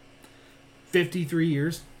for 53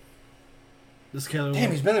 years. This killer.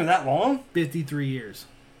 Damn, he's been there that long? 53 years.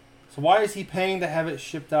 So why is he paying to have it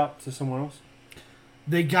shipped out to somewhere else?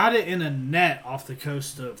 They got it in a net off the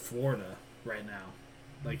coast of Florida. right now,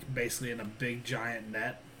 like basically in a big giant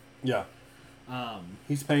net. Yeah.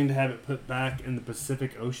 He's paying to have it put back in the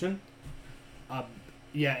Pacific Ocean.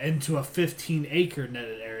 Yeah, into a 15-acre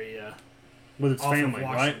netted area With its off of family,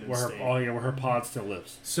 right? Washington State. Where her pod still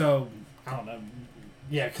lives. So, I don't know.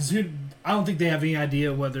 Yeah, because I don't think they have any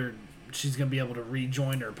idea whether she's going to be able to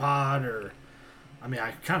rejoin her pod or... I mean,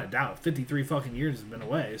 I kind of doubt. 53 fucking years has been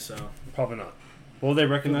away, so... Probably not. Will they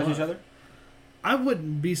recognize each other? I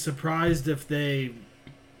wouldn't be surprised if they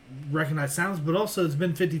recognize sounds, but also it's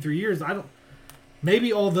been 53 years.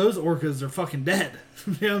 Maybe all those orcas are fucking dead.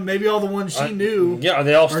 Maybe all the ones she knew. Yeah, are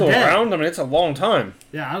they all still dead. around? I mean, it's a long time.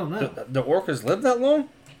 Yeah, I don't know. The orcas lived that long?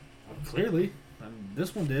 Clearly.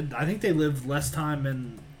 This one did. I think they lived less time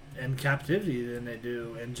in captivity than they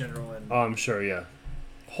do in general. Oh, I'm sure, yeah.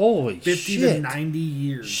 Holy 50 shit. 50 to 90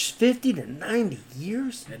 years. 50 to 90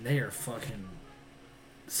 years? And they are fucking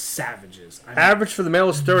savages. Average for the male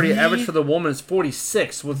is 30. Average for the woman is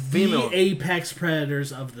 46 with female. The apex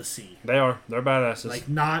predators of the sea. They are. They're badasses. Like,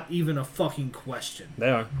 not even a fucking question. They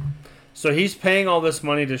are. So he's paying all this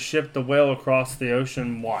money to ship the whale across the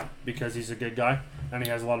ocean. Why? Because he's a good guy and he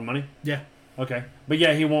has a lot of money? Yeah. Okay. But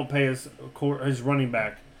yeah, he won't pay his running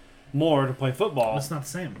back more to play football. That's not the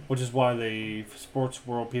same. Which is why the sports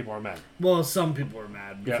world people are mad. Well, some people are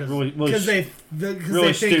mad because really they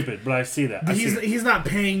think stupid. But I see that. He's not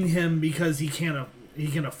paying him because he can't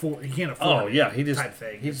afford. Oh yeah, he's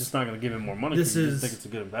just not going to give him more money. This he is think it's a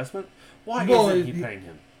good investment. Why isn't he paying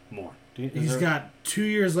him more? He's got 2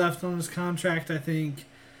 years left on his contract. I think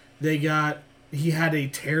he had a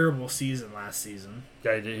terrible season last season.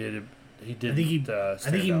 Yeah, he did. He did. I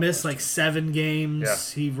think he missed like 7 games.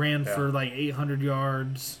 Yeah. He ran for like 800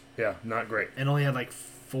 yards. Yeah, not great. And only had like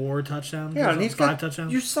 4 touchdowns. Yeah, and he's 5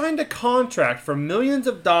 touchdowns. You signed a contract for millions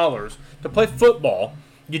of dollars to play football.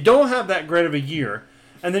 You don't have that great of a year,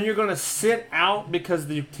 and then you're going to sit out because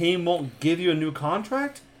the team won't give you a new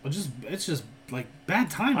contract? It's just like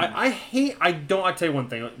bad timing. I tell you one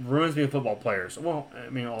thing, it ruins me with football players. Well,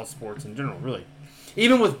 I mean all sports in general, really.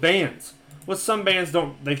 Even with bands. With some bands,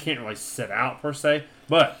 they can't really sit out per se,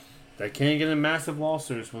 but they can get in massive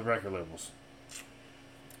lawsuits with record labels.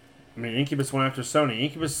 I mean, Incubus went after Sony.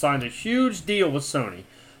 Incubus signed a huge deal with Sony.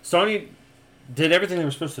 Sony did everything they were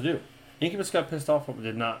supposed to do. Incubus got pissed off and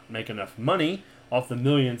did not make enough money off the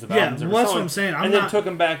millions of albums they were that's selling, what I'm saying. Then took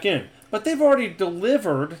them back in. But they've already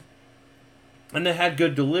delivered, and they had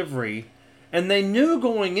good delivery, and they knew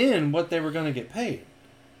going in what they were going to get paid.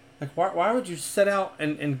 Like, why would you set out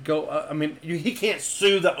and go... I mean, he can't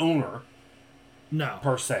sue the owner. No.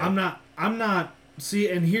 Per se. I'm not... See,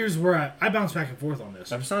 and here's where I bounce back and forth on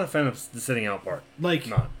this. I'm just not a fan of the sitting out part. Like...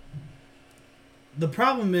 Not. The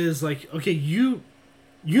problem is, like, okay, you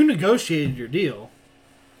negotiated your deal,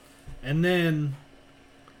 and then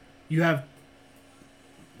you have,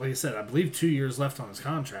 like I said, I believe 2 years left on his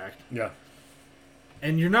contract. Yeah.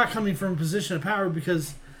 And you're not coming from a position of power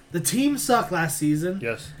because the team sucked last season.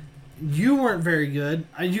 Yes. You weren't very good.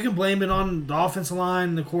 You can blame it on the offensive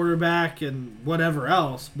line, the quarterback, and whatever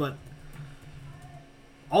else, but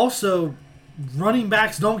also running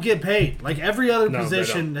backs don't get paid. Like every other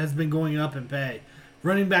position has been going up in pay.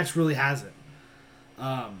 Running backs really hasn't.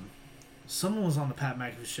 Someone was on the Pat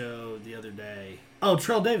McAfee show the other day. Oh,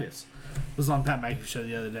 Terrell Davis was on Pat McAfee show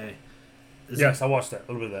the other day. I watched that,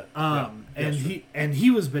 a little bit of that. And he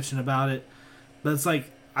was bitching about it, but it's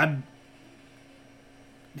like I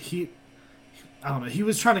don't know. He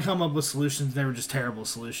was trying to come up with solutions. They were just terrible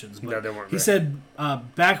solutions. But no, they weren't. He said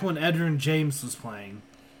back when Edgerrin James was playing,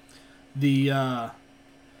 the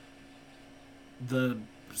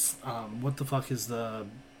what the fuck is the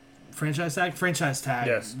franchise tag? Franchise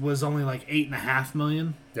tag was only like $8.5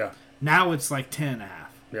 million. Yeah. Now it's like $10.5.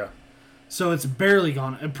 Yeah. So it's barely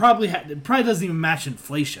gone. It probably doesn't even match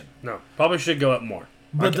inflation. No, probably should go up more.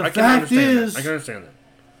 But the fact is, I can understand that.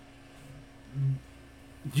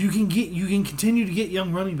 You can continue to get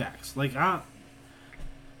young running backs. Like,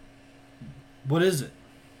 what is it?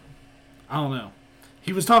 I don't know.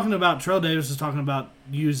 He was talking about, Terrell Davis was talking about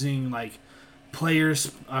using, like,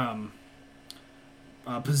 players,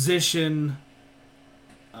 position.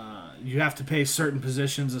 You have to pay certain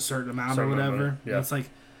positions a certain amount or whatever. Yeah. It's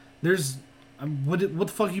like, there's, what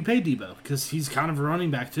the fuck you pay Debo? Because he's kind of a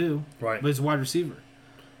running back, too. Right. But he's a wide receiver.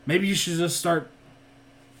 Maybe you should just start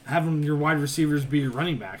having your wide receivers be your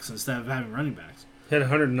running backs instead of having running backs. He had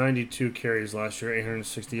 192 carries last year,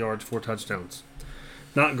 860 yards, 4 touchdowns.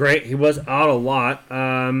 Not great. He was out a lot.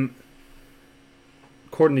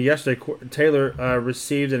 According to yesterday, Taylor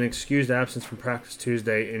received an excused absence from practice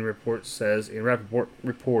Tuesday, and Rappaport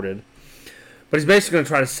reported. But he's basically going to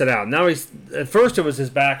try to sit out. Now at first it was his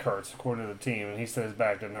back hurts, according to the team, and he said his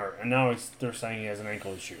back didn't hurt. And now they're saying he has an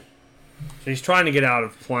ankle issue. So he's trying to get out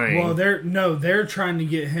of playing. Well, they're trying to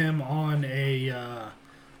get him on a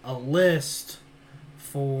list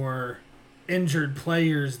for injured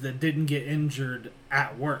players that didn't get injured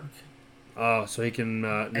at work. Oh, so he can. They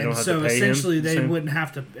don't have so to pay essentially, him. they wouldn't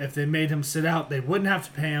have to if they made him sit out. They wouldn't have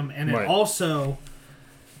to pay him, and it also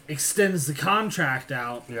extends the contract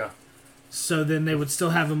out. Yeah. So then they would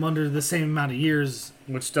still have him under the same amount of years,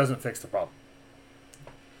 which doesn't fix the problem.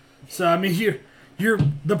 So I mean,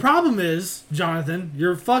 the problem is, Jonathan,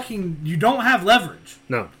 you don't have leverage.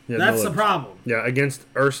 No, that's the problem. Yeah,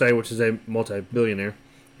 against Irsay, which is a multi-billionaire,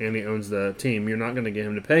 and he owns the team, you're not going to get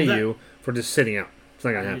him to pay you for just sitting out. It's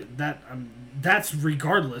not going to happen. That's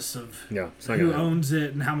regardless of who owns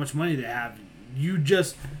it and how much money they have. You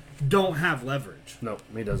just don't have leverage. No,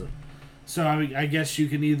 he doesn't. So I guess you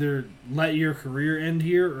can either let your career end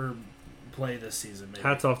here or play this season. Maybe.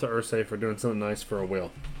 Hats off to Irsay for doing something nice for a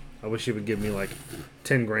will. I wish he would give me like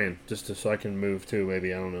 $10,000 just so I can move too.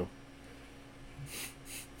 Maybe I don't know.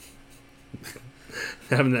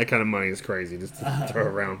 Having that kind of money is crazy just to throw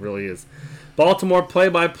around. Really is. Baltimore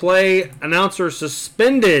play-by-play announcer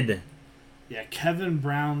suspended. Yeah, Kevin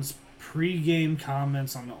Brown's pre-game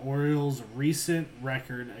comments on the Orioles' recent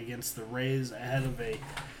record against the Rays ahead of a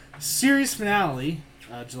series finale,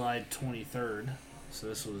 July 23rd. So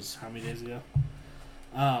this was how many days ago?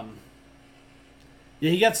 Yeah,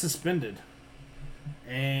 he got suspended,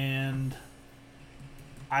 and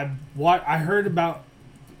I heard about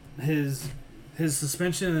his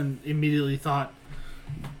suspension and immediately thought,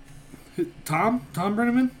 Tom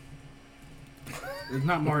Brenneman? It's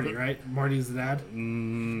not Marty, right? Marty's the dad.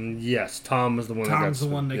 Yes, Tom was the one. Tom's the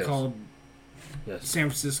one that called San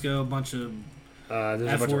Francisco a bunch of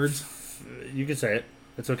F words. You can say it.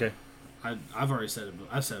 It's okay. I've already said it.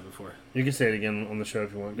 I've said it before. You can say it again on the show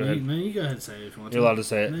if you want. Go ahead. No, you go ahead and say it if you want to. You're allowed to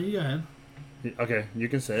say it. No, you go ahead. Okay, you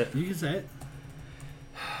can say it. You can say it.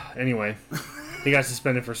 Anyway, he got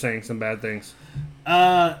suspended for saying some bad things.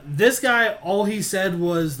 This guy, all he said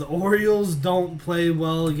was the Orioles don't play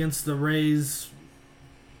well against the Rays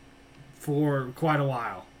for quite a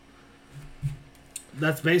while.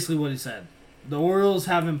 That's basically what he said. The Orioles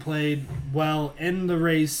haven't played well in the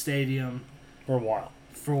Rays stadium for a while.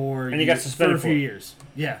 And he got suspended for a few years.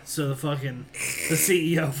 Yeah, so the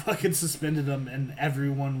CEO fucking suspended him, and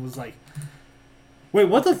everyone was like, "Wait,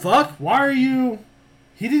 what the fuck? Why are you?"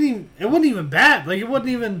 He didn't even. It wasn't even bad. Like it wasn't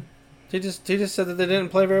even. He just said that they didn't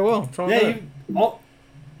play very well. What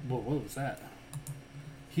was that?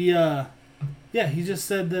 He just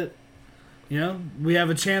said that. We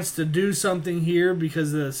have a chance to do something here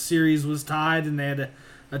because the series was tied, and they had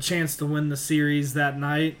a chance to win the series that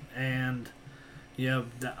night, and.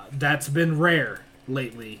 That's been rare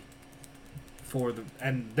lately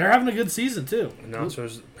and they're having a good season too.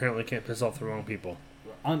 Announcers apparently can't piss off the wrong people.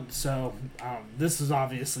 This is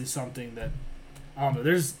obviously something that I don't know.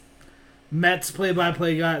 There's Mets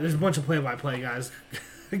play-by-play guys. There's a bunch of play-by-play guys,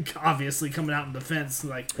 obviously coming out in defense.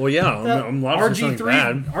 Like, well, yeah, a lot of something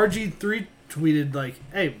bad. RG3 tweeted like,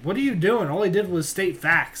 "Hey, what are you doing? All he did was state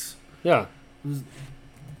facts." Yeah, there's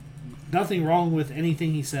nothing wrong with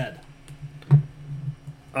anything he said.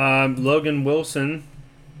 Logan Wilson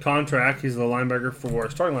contract, he's the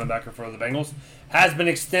starting linebacker for the Bengals, has been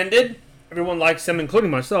extended. Everyone likes him, including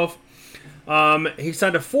myself. He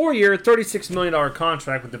signed a 4-year, $36 million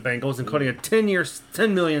contract with the Bengals, including a 10-year,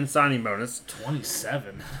 $10 million signing bonus.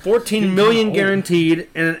 27. $14 million guaranteed,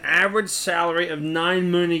 and an average salary of $9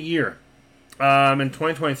 million a year. In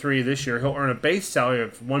 2023, this year, he'll earn a base salary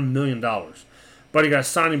of $1 million. But he got a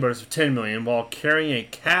signing bonus of $10 million while carrying a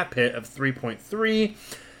cap hit of $3.3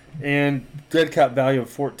 and dead cap value of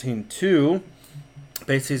 $14.2.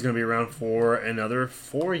 Basically, he's going to be around for another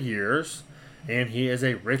 4 years, and he is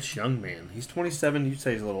a rich young man. He's 27. You'd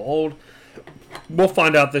say he's a little old. We'll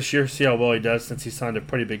find out this year, see how well he does since he signed a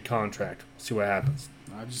pretty big contract. See what happens.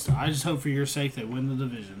 I just hope for your sake they win the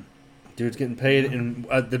division. Dude's getting paid, and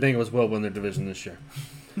the Bengals will win their division this year.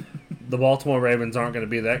 The Baltimore Ravens aren't going to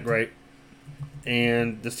be that great.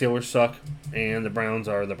 And the Steelers suck, and the Browns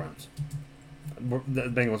are the Browns. The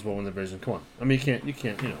Bengals will win the division. Come on. I mean, you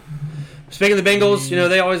can't. Speaking of the Bengals,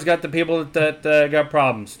 they always got the people that got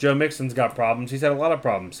problems. Joe Mixon's got problems. He's had a lot of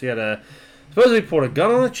problems. He had supposedly pulled a gun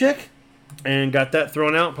on a chick and got that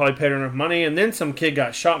thrown out, probably paid her enough money, and then some kid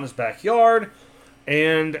got shot in his backyard,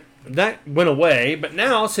 and that went away. But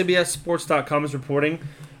now CBSSports.com is reporting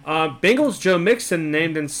Bengals Joe Mixon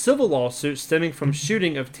named in civil lawsuit stemming from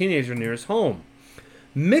shooting of teenager near his home.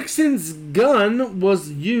 Mixon's gun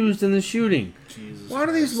was used in the shooting. Jesus Why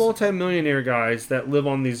do these multi-millionaire guys that live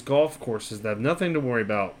on these golf courses that have nothing to worry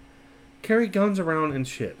about carry guns around and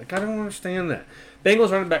shit? Like, I don't understand that.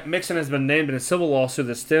 Bengals running back Mixon has been named in a civil lawsuit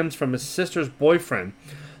that stems from his sister's boyfriend,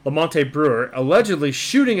 Lamonte Brewer, allegedly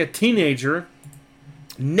shooting a teenager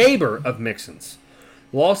neighbor of Mixon's.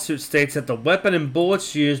 Lawsuit states that the weapon and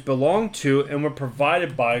bullets used belonged to and were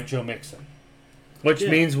provided by Joe Mixon. Which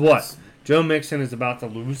means what? Joe Mixon is about to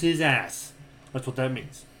lose his ass. That's what that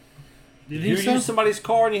means. If you use somebody's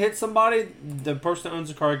car and you hit somebody, the person that owns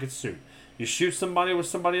the car gets sued. You shoot somebody with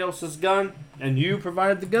somebody else's gun and you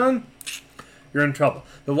provide the gun, you're in trouble.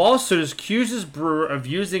 The lawsuit accuses Brewer of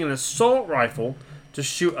using an assault rifle to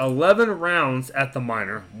shoot 11 rounds at the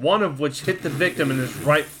minor, one of which hit the victim in his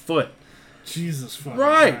right foot. Jesus fucking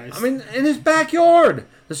Christ. I mean, in his backyard.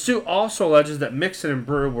 The suit also alleges that Mixon and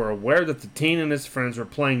Brewer were aware that the teen and his friends were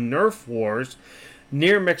playing Nerf wars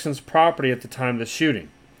near Mixon's property at the time of the shooting.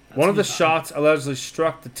 One of the shots allegedly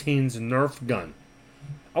struck the teen's Nerf gun.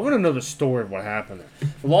 I want to know the story of what happened there.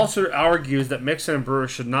 The lawsuit argues that Mixon and Brewer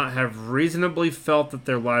should not have reasonably felt that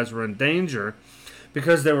their lives were in danger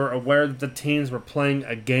because they were aware that the teens were playing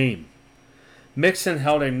a game. Mixon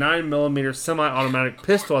held a 9mm semi-automatic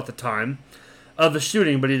pistol at the time of the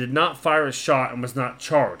shooting, but he did not fire a shot and was not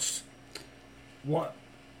charged. What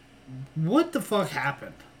the fuck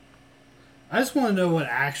happened? I just want to know what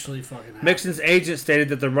actually fucking happened. Mixon's agent stated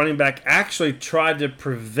that the running back actually tried to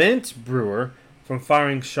prevent Brewer from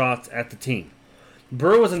firing shots at the teen.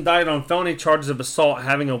 Brewer was indicted on felony charges of assault,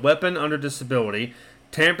 having a weapon under disability,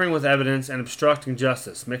 tampering with evidence, and obstructing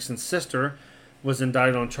justice. Mixon's sister was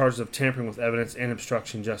indicted on charges of tampering with evidence and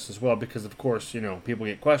obstruction justice as well because, of course, people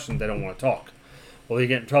get questioned, they don't want to talk. Well, they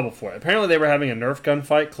get in trouble for it. Apparently, they were having a Nerf gun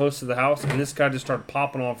fight close to the house, and this guy just started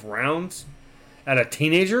popping off rounds at a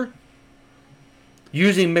teenager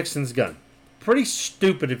using Mixon's gun. Pretty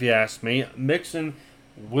stupid, if you ask me. Mixon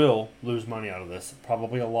will lose money out of this,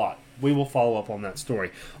 probably a lot. We will follow up on that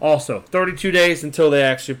story. Also, 32 days until they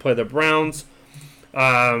actually play the Browns.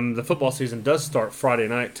 The football season does start Friday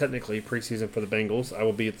night, technically preseason for the Bengals. I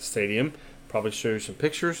will be at the stadium. Probably show you some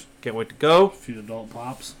pictures. Can't wait to go. A few adult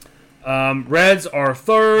pops. Reds are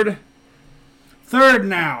third. Third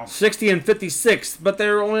now. 60 and 56, but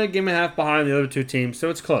they're only a game and a half behind the other two teams, so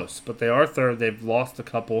it's close. But they are third. They've lost a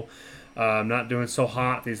couple. Not doing so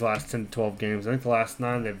hot these last 10 to 12 games. I think the last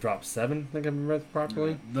 9 they've dropped 7. I think I've read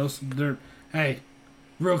properly. They're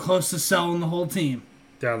real close to selling the whole team.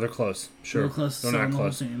 Yeah, they're close. Sure. Real close to selling the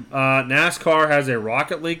whole team. NASCAR has a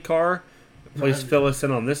Rocket League car. Please fill us in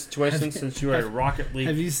on this situation since you are a Rocket League.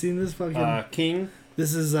 Have you seen this fucking king?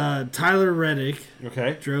 This is Tyler Reddick.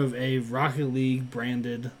 Okay. Drove a Rocket League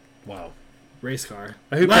branded race car.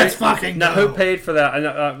 Let's fucking go. Now, who paid for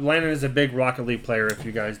that? Landon is a big Rocket League player, if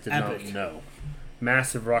you guys did not know.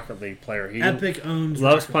 Massive Rocket League player. He owns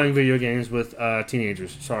loves playing video games with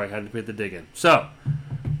teenagers. Sorry, I had to put the dig in. So,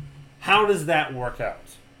 how does that work out?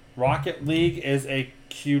 Rocket League is a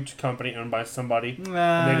huge company owned by somebody. And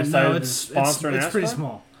they decided to sponsor NASCAR? It's pretty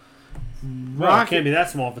small. It can't be that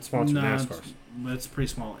small if it's sponsored NASCAR. It's pretty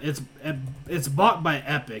small. It's bought by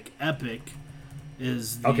Epic. Epic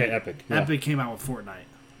is Epic. Yeah. Epic came out with Fortnite.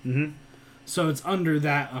 Mm-hmm. So it's under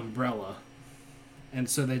that umbrella, and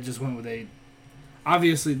so they just went with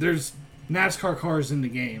obviously, there's NASCAR cars in the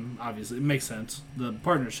game. Obviously, it makes sense. The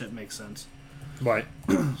partnership makes sense. Right.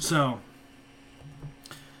 So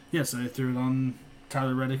they threw it on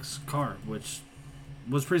Tyler Reddick's car, which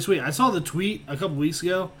was pretty sweet. I saw the tweet a couple weeks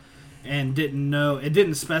ago. And it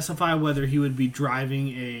didn't specify whether he would be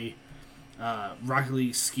driving a Rocket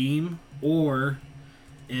League scheme or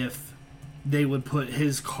if they would put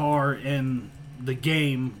his car in the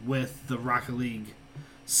game with the Rocket League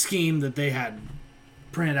scheme that they had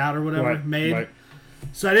printed out or whatever made. Right.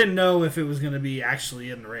 So I didn't know if it was going to be actually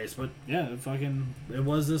in the race, but yeah, it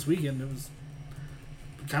was this weekend. It was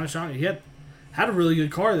kind of shocking. He had a really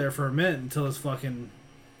good car there for a minute until his fucking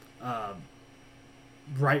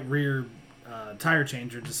right rear tire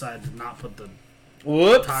changer decided to not put the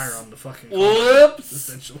tire on the fucking car. Whoops!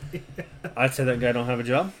 Essentially. I'd say that guy don't have a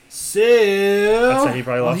job. I'd say he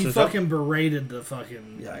probably lost his job. He fucking berated the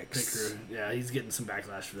fucking pit crew. Yeah, he's getting some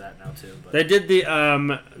backlash for that now too. But. They did the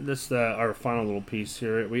our final little piece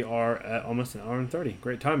here. We are at almost an hour and 30.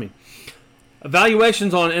 Great timing.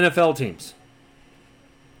 Evaluations on NFL teams.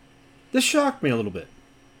 This shocked me a little bit.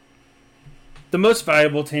 The most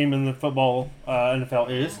valuable team in the football NFL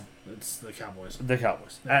is? It's the Cowboys. The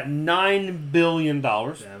Cowboys. At $9 billion.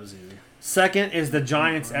 Yeah, that was easy. Second is the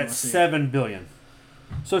Giants at $7 billion.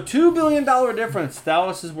 So $2 billion difference.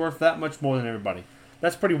 Dallas is worth that much more than everybody.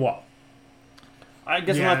 That's pretty wild. I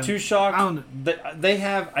guess I'm not too shocked. I don't, They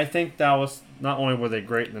have, I think Dallas, not only were they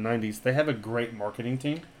great in the 90s, they have a great marketing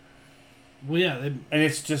team. Well, yeah. And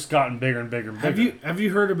it's just gotten bigger and bigger and bigger. Have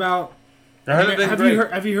you heard about...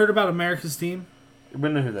 Have you heard about America's Team? We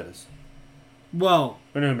know who that is. Well...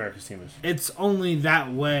 We know who America's Team is. It's only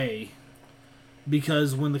that way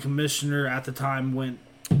because when the commissioner at the time went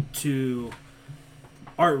to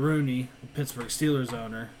Art Rooney, the Pittsburgh Steelers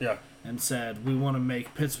owner, and said, we want to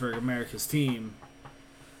make Pittsburgh America's team,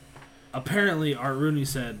 apparently Art Rooney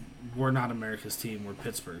said, we're not America's team, we're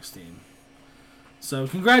Pittsburgh's team. So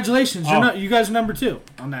congratulations, you guys are number 2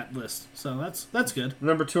 on that list. So that's good.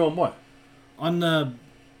 Number 2 on what? On the,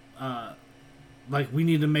 we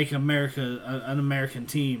need to make America an American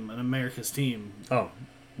team, an America's team. Oh,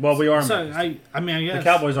 well, we are America's team. I mean, I guess the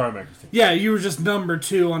Cowboys are America's team. Yeah, you were just number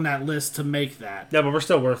 2 on that list to make that. Yeah, but we're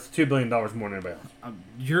still worth $2 billion more than anybody else.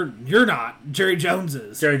 You're not. Jerry Jones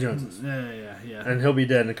is. Jerry Jones is. Yeah. And he'll be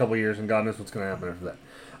dead in a couple of years, and God knows what's going to happen after that.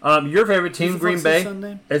 Your favorite team, Green Bay,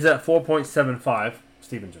 is at 4.75.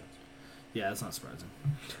 Stephen Jones. Yeah, that's not surprising.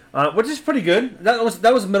 Which is pretty good. That was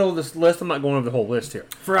the middle of this list. I'm not going over the whole list here.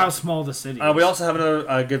 For how small the city is. We also have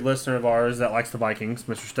another good listener of ours that likes the Vikings,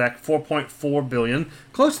 Mr. Stack. 4.4 billion,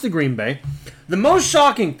 close to Green Bay. The most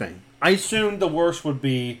shocking thing, I assumed the worst would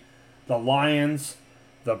be the Lions,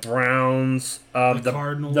 the Browns, the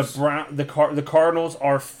Cardinals. The Cardinals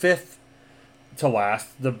are 5th to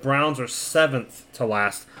last. The Browns are 7th to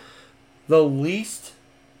last. The least.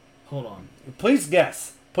 Hold on. Please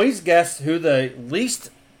guess. Please guess who the least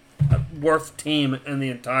worth team in the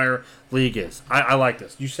entire league is. I like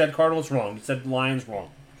this. You said Cardinals wrong. You said Lions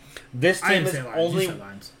wrong. This team is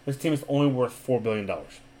only worth $4 billion.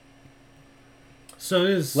 So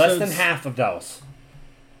it is less than half of Dallas.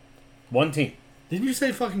 One team. Didn't you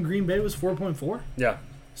say fucking Green Bay was 4.4? Yeah.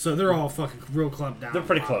 So they're all fucking real clumped down. They're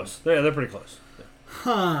pretty close. Yeah, they're pretty close. Yeah.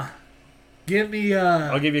 Huh. Give me.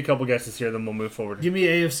 I'll give you a couple guesses here, then we'll move forward. Give me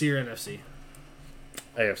AFC or NFC.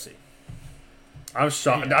 AFC. I was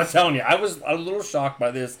shocked. I'm telling you, I was a little shocked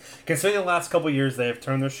by this. Considering the last couple of years, they have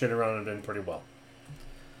turned their shit around and done pretty well.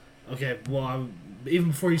 Okay, well, even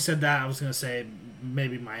before you said that, I was going to say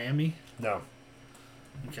maybe Miami. No.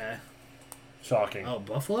 Okay. Shocking. Oh,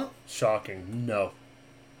 Buffalo? Shocking. No.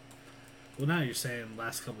 Well, now you're saying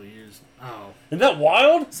last couple of years. Oh. Isn't that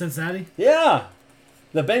wild? Cincinnati? Yeah.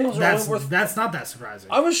 The Bengals are only worth... That's not that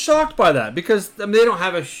surprising. I was shocked by that because they don't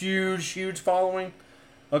have a huge following.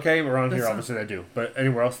 Okay, around here, obviously they do. But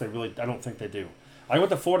anywhere else, I don't think they do. I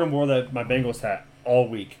went to Florida and wore my Bengals hat all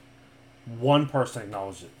week. One person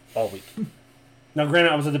acknowledged it all week. Now,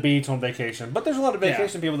 granted, I was at the beach on vacation, but there's a lot of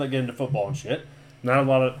vacation people that get into football and shit. Not a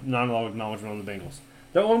lot of acknowledgement on the Bengals.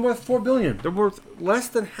 They're only worth $4 billion. They're worth less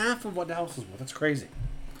than half of what Dallas is worth. That's crazy.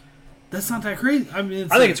 That's not that crazy. I mean,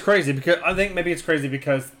 I think it's crazy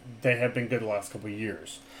because they have been good the last couple of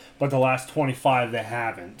years, but the last 25 they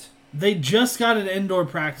haven't. They just got an indoor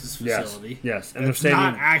practice facility. Yes. And their stadium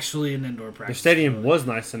not actually an indoor practice. Their stadium was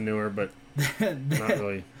nice and newer, but not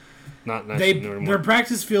really. Not nice and newer anymore. Their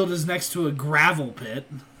practice field is next to a gravel pit.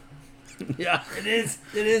 Yeah, it is.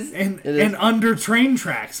 And under train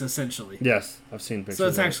tracks, essentially. Yes, I've seen pictures. So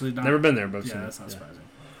it's actually not. Never been there, but that's not surprising.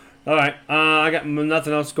 All right, I got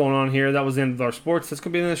nothing else going on here. That was the end of our sports. That's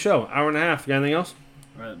gonna be the end of the show. Hour and a half. You got anything else?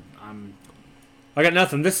 I got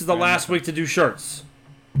nothing. This is the last week to do shirts.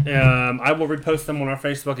 I will repost them on our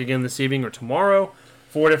Facebook again this evening or tomorrow.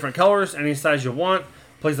 4 different colors, any size you want.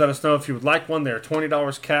 Please let us know if you would like one. They're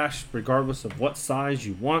 $20 cash, regardless of what size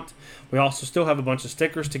you want. We also still have a bunch of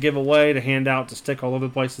stickers to give away, to hand out, to stick all over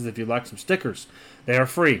the places if you'd like some stickers. They are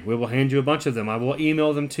free. We will hand you a bunch of them. I will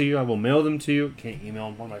email them to you. I will mail them to you. Can't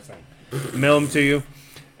email them. What am I saying? Mail them to you.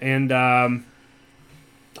 And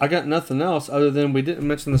I got nothing else other than we didn't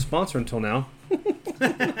mention the sponsor until now.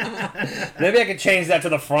 Maybe I could change that to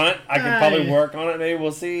the front. I could probably work on it. Maybe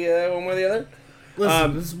we'll see one way or the other.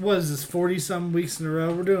 Listen, what is this, 40-some weeks in a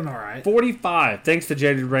row? We're doing all right. 45. Thanks to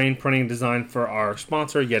Jaded Rain Printing and Design for our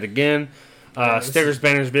sponsor yet again. Stickers,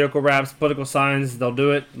 banners, vehicle wraps, political signs, they'll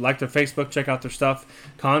do it. Like their Facebook, check out their stuff.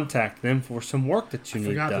 Contact them for some work that you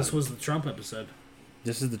need done. This was the Trump episode.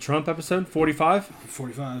 This is the Trump episode? 45?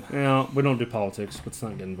 45. Yeah, we don't do politics. Let's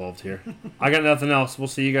not get involved here. I got nothing else. We'll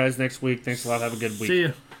see you guys next week. Thanks a lot. Have a good week. See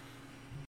ya.